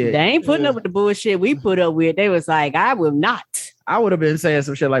escalate this shit. They ain't putting up with the bullshit we put up with. They was like, I will not. I would have been saying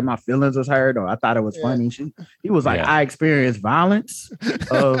some shit like my feelings was hurt or I thought it was funny. He was like, I experienced violence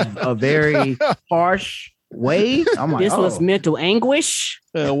of a very harsh way. I'm like, this was mental anguish.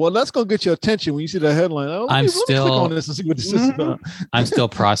 Yeah, well, that's gonna get your attention when you see the headline. Let me click on this and see what this is about. I'm still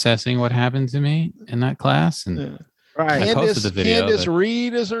processing what happened to me in that class, and I posted the video. Candace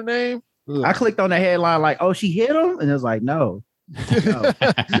Reed is her name. I clicked on the headline like, oh, she hit him, and it was like, no.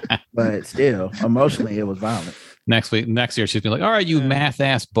 But still, emotionally, it was violent. Next year, she's been like, all right, you math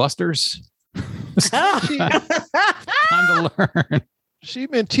ass busters. Time to learn. She's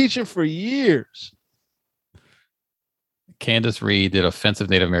been teaching for years. Candace Reed did offensive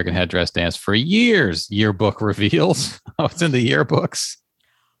Native American headdress dance for years. Yearbook reveals. Oh, it's in the yearbooks.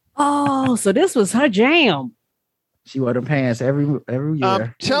 Oh, so this was her jam. She wore them pants every year.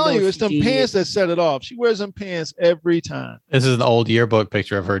 I'm telling you, it's them pants that set it off. She wears them pants every time. This is an old yearbook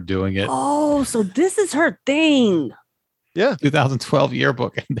picture of her doing it. Oh, so this is her thing. Yeah. 2012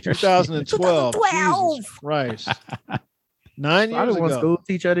 yearbook. 2012. 2012. Jesus Christ. 9 years I ago. won school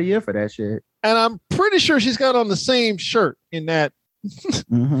teacher of the year for that shit. And I'm pretty sure she's got on the same shirt in that.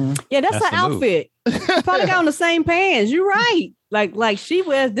 Yeah, that's her outfit. She probably got on the same pants. You're right. Like she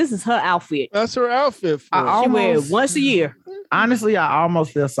wears, this is her outfit. That's her outfit. She wears once a year. Honestly, I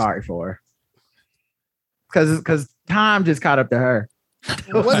almost feel sorry for her. Because time just caught up to her.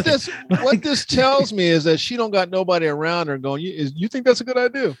 What this tells me is that she don't got nobody around her going, you think that's a good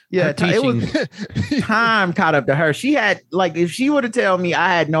idea? Yeah, it was time caught up to her. She had, like, if she would have told me I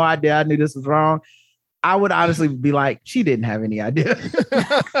had no idea, I knew this was wrong, I would honestly be like, she didn't have any idea.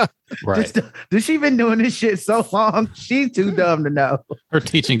 Right. Does she been doing this shit so long? She's too dumb to know. Her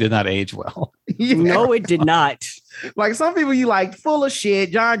teaching did not age well. Yeah. No, it did not. Like some people, you like full of shit.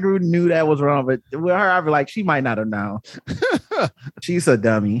 John Gruden knew that was wrong, but with her, I'd be like, she might not have known. She's a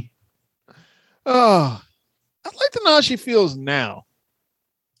dummy. Oh, I'd like to know how she feels now.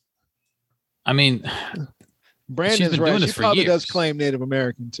 I mean, Brandon's right. She probably does claim Native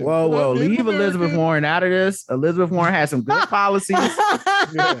American too. Whoa, leave Elizabeth Warren out of this. Elizabeth Warren has some good policies.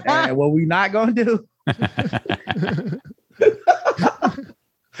 And what we not gonna do?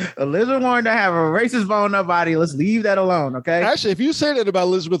 Elizabeth Warren don't have a racist bone in her body. Let's leave that alone, okay? Actually, if you say that about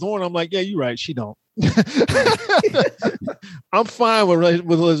Elizabeth Warren, I'm like, yeah, you're right. She don't. I'm fine with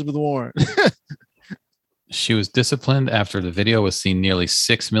Elizabeth Warren. She was disciplined after the video was seen nearly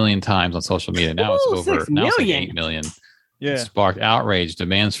 6 million times on social media. Now it's over. 6 Now it's like million. 8 million. Yeah. It sparked outrage,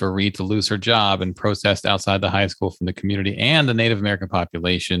 demands for Reed to lose her job, and protest outside the high school from the community and the Native American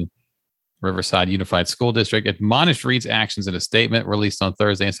population. Riverside Unified School District admonished Reed's actions in a statement released on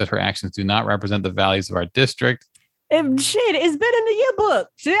Thursday and said her actions do not represent the values of our district. Shit, it's been in the yearbook.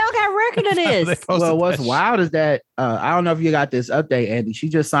 She all got record of this. Well, what's wild is that I don't know if you got this update, Andy. She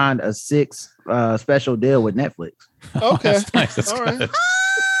just signed a 6 special deal with Netflix. Okay. That's nice. That's All good. right.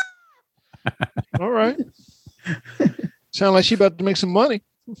 All right. Sound like she about to make some money.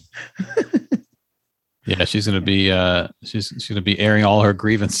 Yeah, she's gonna be she's gonna be airing all her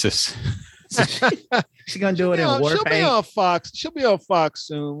grievances. She's gonna do it in war She'll paint. be on Fox. She'll be on Fox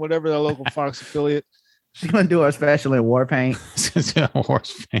soon, whatever the local Fox affiliate. She's gonna do her special in war paint.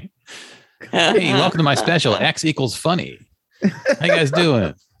 Horse paint. Hey, welcome to my special. X equals funny. How you guys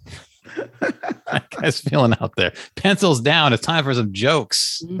doing? How you guys feeling out there? Pencils down. It's time for some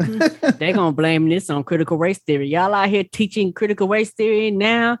jokes. They're gonna blame this on critical race theory. Y'all out here teaching critical race theory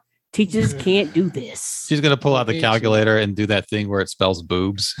now. Teachers can't do this. She's gonna pull out the calculator and do that thing where it spells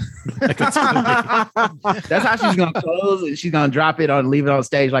boobs. Like it's gonna That's how she's gonna close it. She's gonna drop it on, leave it on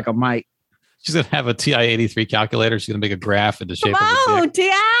stage like a mic. She's gonna have a TI-83 calculator. She's gonna make a graph in the shape Come of a on, dick.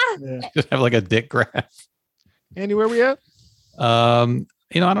 T.I. Just have like a dick graph. Andy, where we at? I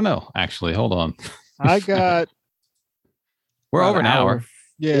don't know. Actually, hold on. I got. We're over an hour.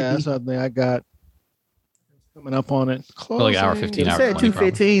 Yeah, that's something I got coming up on it. Like hour Closing. 15, You hour said 20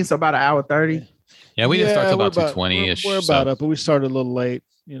 2:15, so about an hour 30. Yeah, we didn't start till we're about 2:20-ish. We're about up, but we started a little late.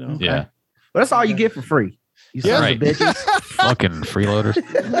 You know. Yeah. But that's all you get for free. You Yeah. sons Right. of bitches. Fucking freeloaders.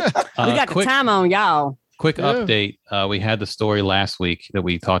 We got the time on y'all. Quick Yeah. update. We had the story last week that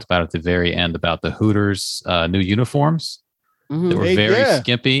we talked about at the very end about the Hooters new uniforms. Mhm. They were Hey, very yeah.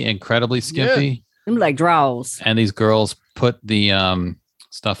 skimpy, incredibly skimpy. Them like draws. And these girls put the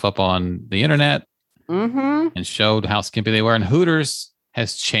stuff up on the internet Mm-hmm. and showed how skimpy they were. And Hooters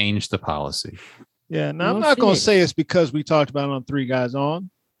has changed the policy. Yeah. Now I'm Oh, not going to shit. say it's because we talked about it on Three Guys On.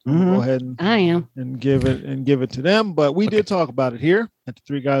 Mhm. Go ahead and I am. give it to them, but we did talk about it here at the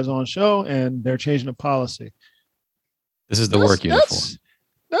Three Guys On show, and they're changing the policy. This is the work uniform.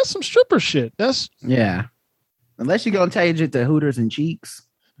 That's some stripper shit. That's Yeah. Unless you're gonna change it to Hooters and Cheeks,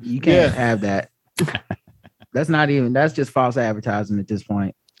 you can't have that. That's just false advertising at this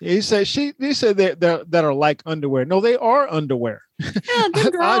point. he said that are like underwear. No, they are underwear. Yeah,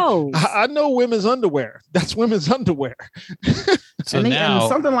 them draws. I know women's underwear. That's women's underwear. So and now,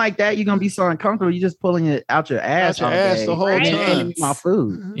 something like that, you're gonna be so uncomfortable. You're just pulling it out your ass, Out your all ass day. the whole And time. eat my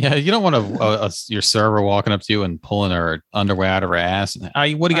food. yeah, you don't want your server walking up to you and pulling her underwear out of her ass. What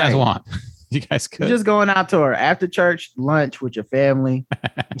do you guys Right. want? You guys You're could. just going out to her after church lunch with your family.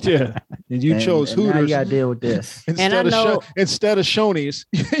 Yeah, and you chose and now Hooters you gotta deal with this. instead I of know- instead of Shoney's.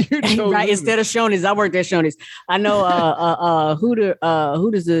 You chose Right, Hooters. instead of Shoney's, I worked at Shoney's. I know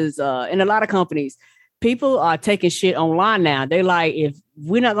Hooters is in a lot of companies. People are taking shit online now. They're like, if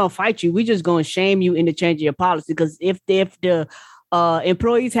we're not gonna fight you, we just gonna shame you into changing your policy. Because if the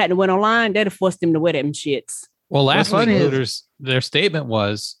employees hadn't went online, they'd have forced them to wear them shits. Well, last What's week, funny is-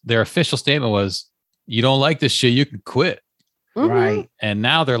 Hooters, their official statement was, you don't like this shit, you can quit. Mhm. Right. And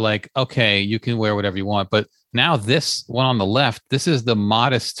now they're like, okay, you can wear whatever you want. But now this one on the left, this is the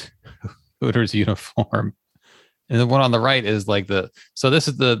modest Hooters uniform. And the one on the right is like so this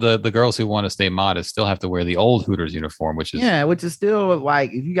is the girls who want to stay modest still have to wear the old Hooters uniform, which is Yeah, which is still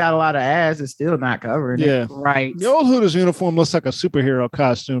like if you got a lot of ass, it's still not covering it. Yeah, Right. the old Hooters uniform looks like a superhero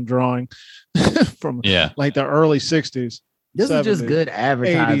costume drawing from like the early '60s. This is just 70s, good 80s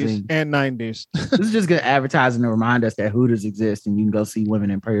advertising. and 90s. This is just good advertising to remind us that Hooters exist and you can go see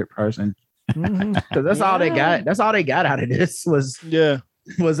women in person. Because that's all they got. That's all they got out of this was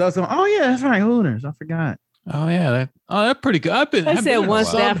us going, oh yeah, that's right, Hooters. I forgot. Oh yeah, they're pretty good. They said one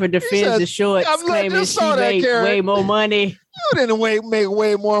staffer defends the shorts, I'm like, claiming just she saw that, made Karen. way more money. You didn't make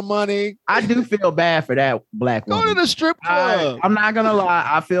way more money. I do feel bad for that black Go woman. to the strip club. I'm not gonna lie,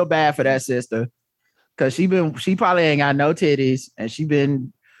 I feel bad for that sister. Cause she probably ain't got no titties and she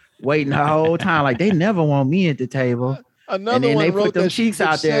been waiting the whole time. Like they never want me at the table. Another and then one they wrote put them that cheeks she's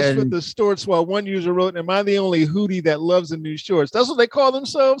out there. obsessed with And, the shorts, while one user wrote, "Am I the only hootie that loves the new shorts?" That's what they call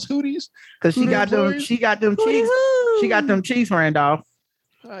themselves, hooties. Cause she Hootie got them, employees? she got them cheeks. She got them cheeks, Randolph.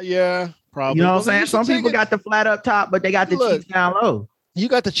 Yeah, probably. You know what I'm Well, saying? you should Some take people it- got the flat up top, but they got the Look. cheeks down low. You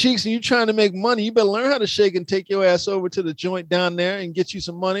got the cheeks and you trying to make money. You better learn how to shake and take your ass over to the joint down there and get you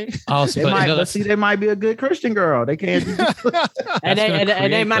some money. Oh, They might, but see, they might be a good Christian girl. They can't. And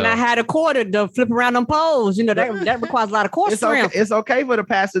they might not have a quarter to flip around them poles. You know, that requires a lot of core It's okay, strength. it's okay for the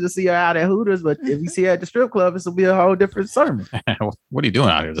pastor to see her out at Hooters, but if you see her at the strip club, this will be a whole different sermon. What are you doing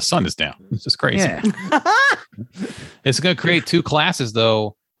out here? The sun is down. It's just crazy. Yeah. It's going to create two classes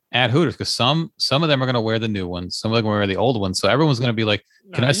though at Hooters because some of them are going to wear the new ones, some of them are going to wear the old ones. So everyone's going to be like,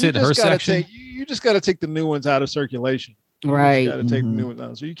 "Can I sit in her section?" You just got to take the new ones out of circulation. Right. You got to take the new ones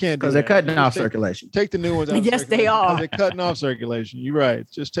out. So you can't do Because they're that. cutting You off just take- circulation. Take the new ones out. of Yes, they circulation, 'cause are. They're cutting off circulation. You're right.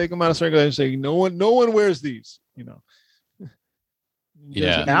 Just take them out of circulation. Say no one wears these. You know.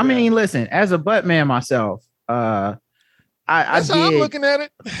 Yeah. I mean, listen, as a butt man myself, I That's how I'm did. looking at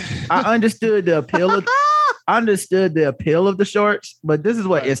it. I understood the appeal of understood the appeal of the shorts, but this is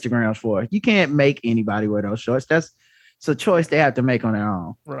what Instagram's for. You can't make anybody wear those shorts. It's a choice they have to make on their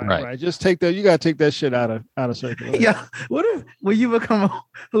own. Right. Just take that. You gotta take that shit out of circulation. Yeah. What if when you become a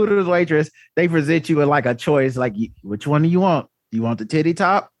Hooters waitress, they present you with like a choice, like which one do you want? You want the titty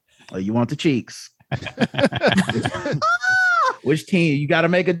top or you want the cheeks? Which team? You got to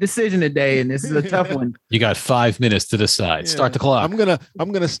make a decision today, and this is a tough one. You got 5 minutes to decide. Yeah. Start the clock. I'm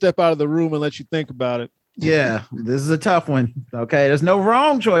gonna step out of the room and let you think about it. Yeah, this is a tough one. Okay, there's no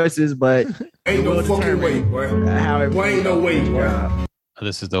wrong choices, but ain't no fucking way, boy. Ain't no way, boy.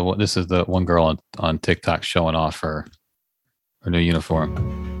 This is the one girl on TikTok showing off her new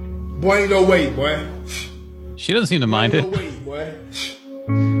uniform. Boy, ain't no way, boy. She doesn't seem to mind it. No way, boy.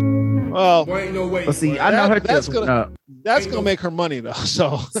 Well, boy, ain't no way. Well, see, I know her tips went up. That's gonna make her money though.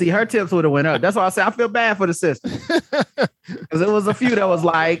 So see, her tips would have went up. That's why I say I feel bad for the sister because there was a few that was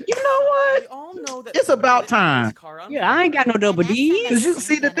like, you know what? It's about time. Yeah, I ain't got no double D's. Because you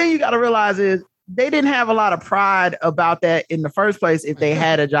see, the thing you got to realize is they didn't have a lot of pride about that in the first place if they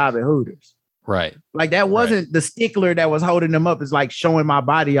had a job at Hooters. Right. Like that wasn't the stickler that was holding them up. It's like showing my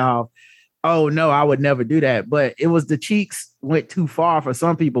body off. Oh no, I would never do that. But it was the cheeks went too far for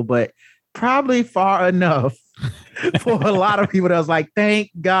some people, but probably far enough for a lot of people that was like,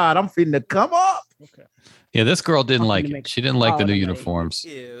 thank God I'm finna to come up. Okay. Yeah, this girl didn't like it. She didn't like the new uniforms.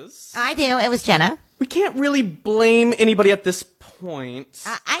 I do. It was Jenna. We can't really blame anybody at this point.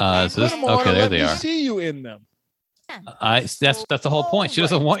 There they are. See you in them. That's the whole point. She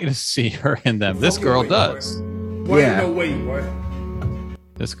doesn't want you to see her in them. This girl does. Yeah. No way, boy.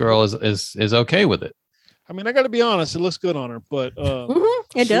 This girl is okay with it. I mean, I got to be honest. It looks good on her, but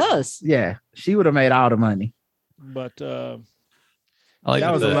it does. Yeah, she would have made all the money. But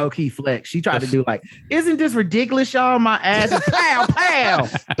that was a low key flex. She tried to do like, isn't this ridiculous, y'all? My ass is pow pow.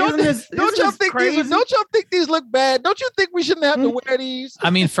 Don't y'all think these look bad? Don't you think we shouldn't have to wear these?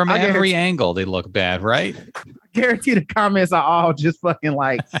 I mean, from every angle, they look bad, right? I guarantee the comments are all just fucking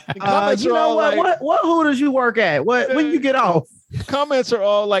like, you know what Hooters you work at? When you get off? Comments are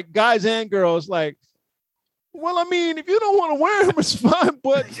all like guys and girls like, well, I mean, if you don't want to wear them, it's fine.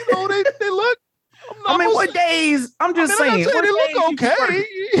 But you know, they look. I mean, what days? I'm just saying. They look okay.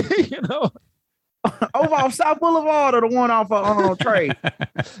 You know, over off South Boulevard or the one off of Trade.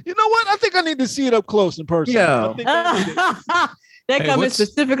 You know what? I think I need to see it up close in person. Yeah. They come in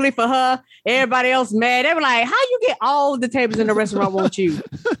specifically for her. Everybody else mad. They were like, how you get all the tables in the restaurant want you?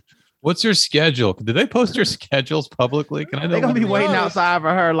 What's your schedule? Did they post your schedules publicly? Can I know? They're going to be waiting outside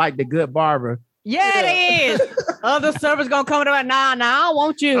for her like the good barber. Yeah, it is. Other servers gonna come to like, nah, I don't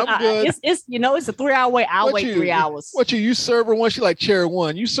want you. It's it's a 3-hour wait. I'll wait 3 hours. What you server one? She like chair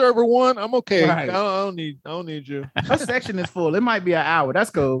one. You server one? I'm okay. Right. I don't need you. Her section is full. It might be an hour.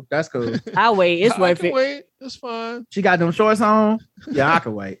 That's cool. I'll wait. It's worth it. Wait. It's fine. She got them shorts on. Yeah, I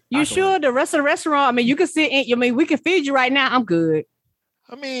can wait. You sure? The rest of the restaurant? I mean, you can sit in. I mean, we can feed you right now. I'm good.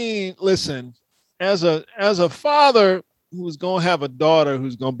 I mean, listen, as a father who's going to have a daughter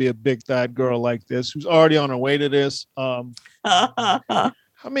who's going to be a big thigh girl like this, who's already on her way to this. I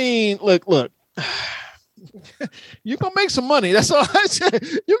mean, look, you're going to make some money. That's all I said.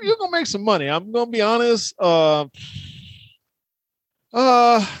 You're going to make some money. I'm going to be honest.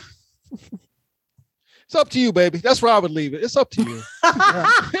 It's up to you, baby. That's where I would leave it. It's up to you.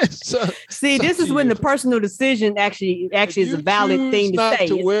 See, this is when the personal decision actually is a valid thing to say.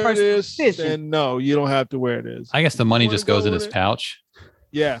 To wear this, then no, you don't have to wear this. I guess the money just goes in his pouch.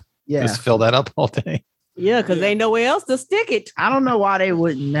 Yeah. Just fill that up all day. Yeah, because ain't nowhere else to stick it. I don't know why they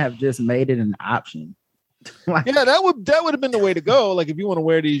wouldn't have just made it an option. Yeah, that would have been the way to go. Like, if you want to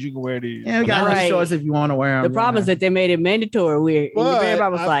wear these, you can wear these. Yeah, you got choice if you want to wear them. The problem is that they made it mandatory. Weird.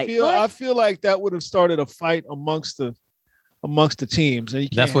 Everybody was I feel like that would have started a fight amongst the teams. And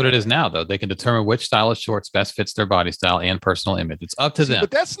that's what it is now, though. They can determine which style of shorts best fits their body style and personal image. It's up to them. But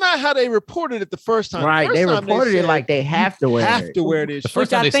that's not how they reported it the first time. Right? They reported it like they have to wear this. The first Which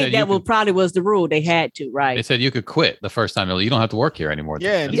time I think that probably was the rule. They had to, right? They said you could quit the first time. You don't have to work here anymore.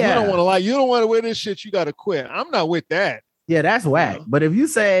 Yeah, you don't want to lie. You don't want to wear this shit. You got to quit. I'm not with that. Yeah, that's whack. But if you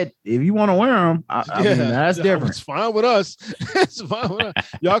said if you want to wear them, I mean, that's different. It's fine with us. It's fine with us.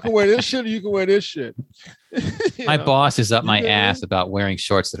 Y'all can wear this shit, or you can wear this shit. My boss is up my ass about wearing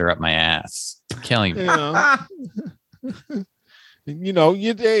shorts that are up my ass. Killing me.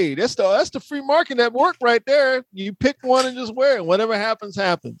 Hey, that's the free market at work right there. You pick one and just wear it. Whatever happens,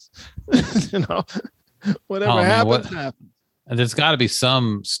 happens. Whatever happens, happens. And there's got to be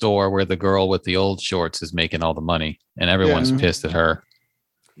some store where the girl with the old shorts is making all the money, and everyone's pissed at her.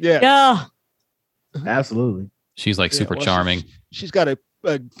 Yeah, absolutely. She's like super charming. She's got a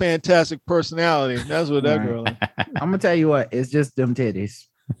a fantastic personality. That's what that girl is. I'm gonna tell you what, it's just them titties.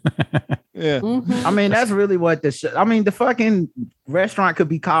 Yeah. Mhm. I mean, that's really what the the fucking restaurant could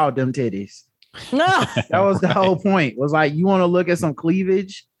be called them titties. No. That was the whole point. Was like, you want to look at some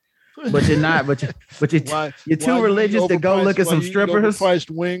cleavage, but you're not. But you're Why too you religious to go overpriced- look at why some you eat strippers. overpriced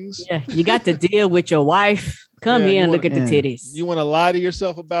wings. Yeah, you got to deal with your wife. Come Yeah, here you and look at wanna- the titties. You want to lie to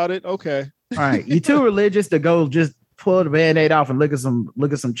yourself about it? Okay. All right, you're too religious to go just pull the band-aid off and look at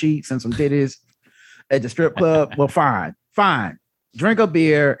some cheeks and some titties at the strip club. Well, fine. Drink a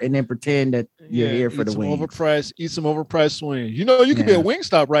beer and then pretend that you're here for eat the some wings. eat some overpriced wings. You know, you could be Yeah. a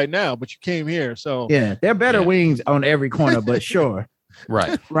Wingstop right now, but you came here, so Yeah, there are better wings on every corner, but sure.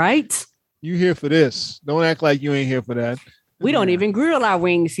 Right. Right? you here for this. Don't act like you ain't here for that. We don't even grill our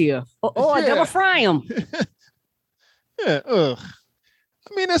wings here. Or Yeah. double fry them. Yeah. Ugh.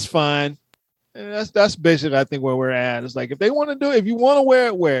 I mean, that's fine. And that's basically, I think, where we're at. It's like if they want to do it, if you want to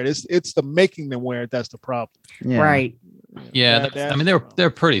wear it. It's the making them wear it that's the problem. Yeah. Right. Yeah, That- I mean they're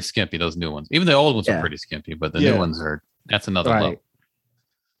pretty skimpy. Those new ones, even the old ones Yeah. are pretty skimpy, but the Yeah. new ones are. That's another Right. level.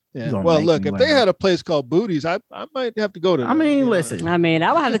 Yeah. You gonna Well, make look, me if they wear it. had a place called Booties, I might have to go to. I that, mean, you know. listen, I mean,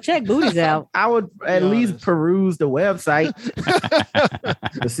 I would have to check booties out. I would at least honest. peruse the website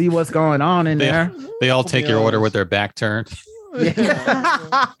to see what's going on in They, there. they all take your order with their back turned. They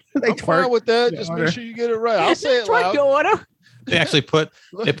I'm fine with that. Just order. make sure you get it right. I'll say it Twerk loud. your order. They actually put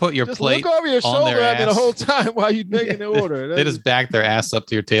your Just plate look over your on their shoulder at me the ass. whole time while you're making the order. They just back their ass up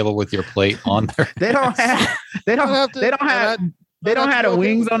to your table with your plate on there. They don't have they don't have to- they don't have they don't have the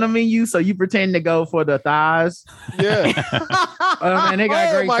wings on the menu, so you pretend to go for the thighs. Yeah. Oh man, they got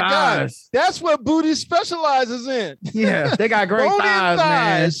Oh great my God. thighs. That's what Booty specializes in. Yeah, they got great Bone-in thighs,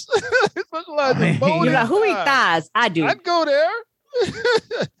 man. Specializes in I mean, bone-in You're like, who eat thighs. thighs? I do. I'd go there.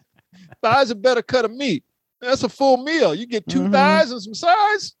 Thighs are better cut of meat. That's a full meal. You get 2 Mhm. thighs and some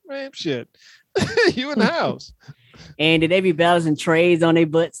sides, man. Shit, you in the house. And they be balancing trays on their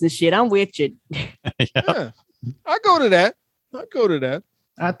butts and shit. I'm with you. Yeah, I go to that.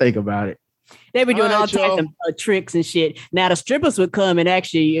 I think about it. They be doing All all right, types y'all. of tricks and shit. Now the strippers would come and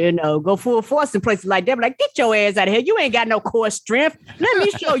actually, go full force in places like that. But like, get your ass out of here. You ain't got no core strength. Let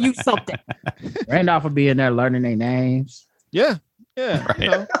me show you something. Randolph will be in there learning their names. Yeah. Right. You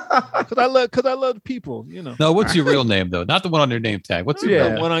know, because I love the people. You know, No, what's your real name though? Not the one on your name tag. What's your Yeah.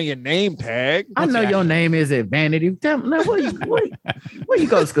 real the one on your name tag. I know your name is at Vanity. Tell me, now, where you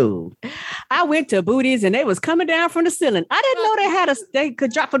go to school? I went to Booties and they was coming down from the ceiling. I didn't know they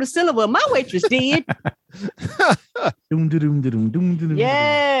could drop from the ceiling, but my waitress did. Doom, doom, doom, doom, doom, doom.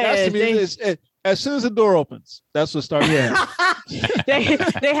 Yeah. That's to me. As soon as the door opens, that's what starts. Yeah.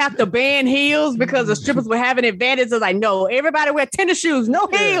 they have to ban heels because the strippers were having advantages. Like, no, everybody wear tennis shoes, no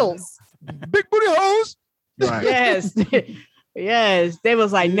heels. Big booty hoes. Right. Yes. Yes. They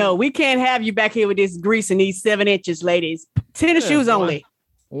was like, no, we can't have you back here with this grease and these 7 inches, ladies. Tennis Yeah, shoes why- only.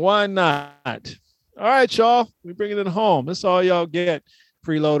 Why not? All right, y'all. We bringing it home. That's all y'all get,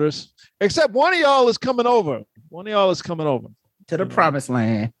 freeloaders. Except one of y'all is coming over. To the promised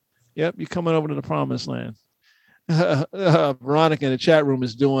land. Yep, you're coming over to the promised land. Veronica in the chat room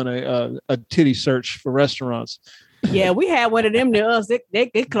is doing a titty search for restaurants. Yeah, we had one of them near us. They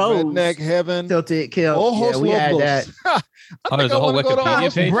closed. Redneck Heaven. Tilted Kill. Ojos Yeah, we had that. Locos. Oh, there's a whole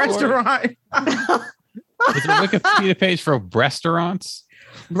Wikipedia page. for it? Restaurant. There's a Wikipedia page for restaurants.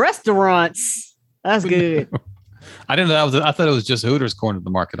 Restaurants. That's good. I didn't know that was. I thought it was just Hooters cornered the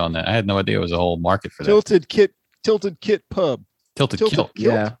market on that. I had no idea it was a whole market for that. Tilted Kit Pub. Tilted Kilt.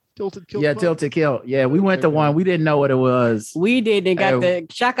 Yeah. Tilted Kilt. Yeah, Pub? Tilted Kill. Yeah, we went to one. We didn't know what it was. We did and got the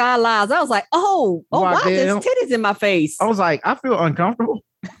shock our lives. I was like, oh, why Walked there's in. titties in my face? I was like, I feel uncomfortable.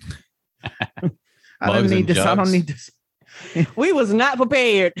 I don't Mugs need and this. I don't jugs. need this. We was not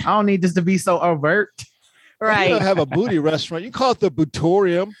prepared. I don't need this to be so overt. You Right. don't have a booty restaurant. You call it the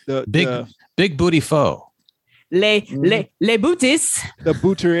Bootorium. Big booty foe. Les booties. The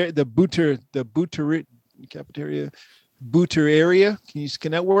booter cafeteria. Booter area.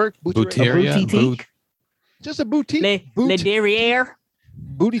 Can that work? Booteria. boutique. Just a boutique. Le derriere.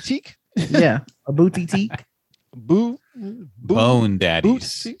 Boutique. Yeah, a boutique. Bone daddies.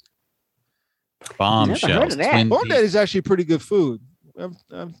 Boutique. Bombshells. Twin Bone Peaks. Daddy's actually pretty good food.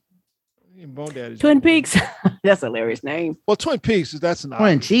 Bone Daddy's. Twin Peaks. That's a hilarious name. Well, Twin Peaks, that's an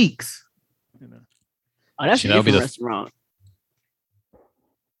Twin Cheeks. Oh, that's a That would be different the- restaurant.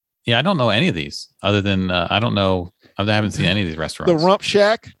 Yeah, I don't know any of these other than I don't know. I haven't seen any of these restaurants. The Rump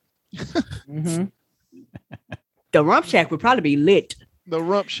Shack. Mm-hmm. The Rump Shack would probably be lit. The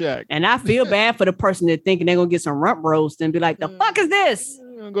Rump Shack. And I feel bad for the person that thinking they're gonna get some rump roast and be like, the fuck is this?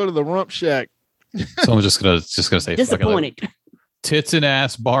 I'm gonna go to the Rump Shack. Someone's just gonna say fuck it, like, Disappointed. Tits and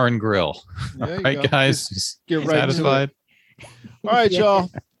Ass Bar and Grill. There All you right, go. guys. Just get right into Satisfied? All right, y'all.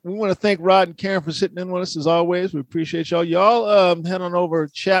 We want to thank Rod and Karen for sitting in with us as always. We appreciate y'all. Y'all head on over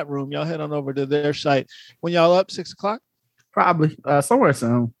chat room. Y'all head on over to their site. When y'all up 6 o'clock? Probably somewhere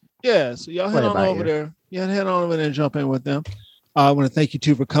soon. Yeah. So y'all head on over there. Yeah, head on over there and jump in with them. I want to thank you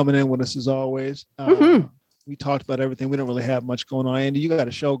too for coming in with us as always. We talked about everything. We don't really have much going on. Andy, you got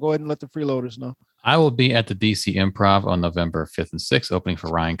a show. Go ahead and let the freeloaders know. I will be at the DC Improv on November 5th and 6th, opening for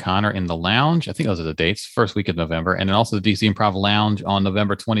Ryan Connor in the Lounge. I think those are the dates, first week of November. And then also the DC Improv Lounge on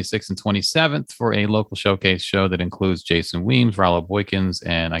November 26th and 27th for a local showcase show that includes Jason Weems, Rollo Boykins,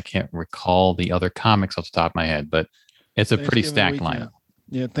 and I can't recall the other comics off the top of my head, but it's a pretty stacked lineup.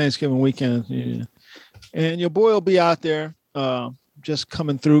 Yeah, Thanksgiving weekend. Yeah. And your boy will be out there just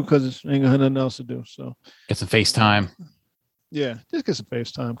coming through because ain't got nothing else to do. So get some FaceTime. Yeah, just get some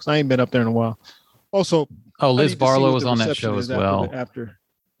FaceTime because I ain't been up there in a while. Also, Liz Barlow was on that show as well.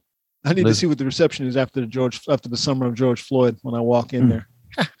 I need to see what the reception is after the summer of George Floyd when I walk in there.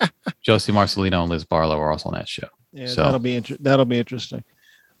 Josie Marcelino and Liz Barlow are also on that show. Yeah, so that'll be interesting.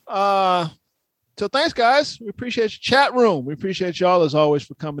 So thanks, guys. We appreciate your chat room. We appreciate y'all as always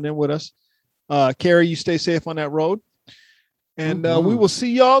for coming in with us. Carrie, you stay safe on that road. And we will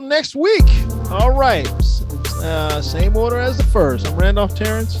see y'all next week. All right. Same order as the first. I'm Randolph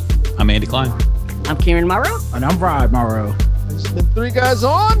Terrence. I'm Andy Klein. I'm Karen Morrow. And I'm Rod Morrow. It's been 3 guys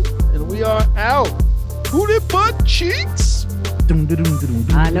on, and we are out. Booty butt cheeks.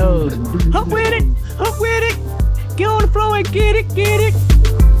 I know. Up with it. Up with it. Get on the floor and get it. Get it.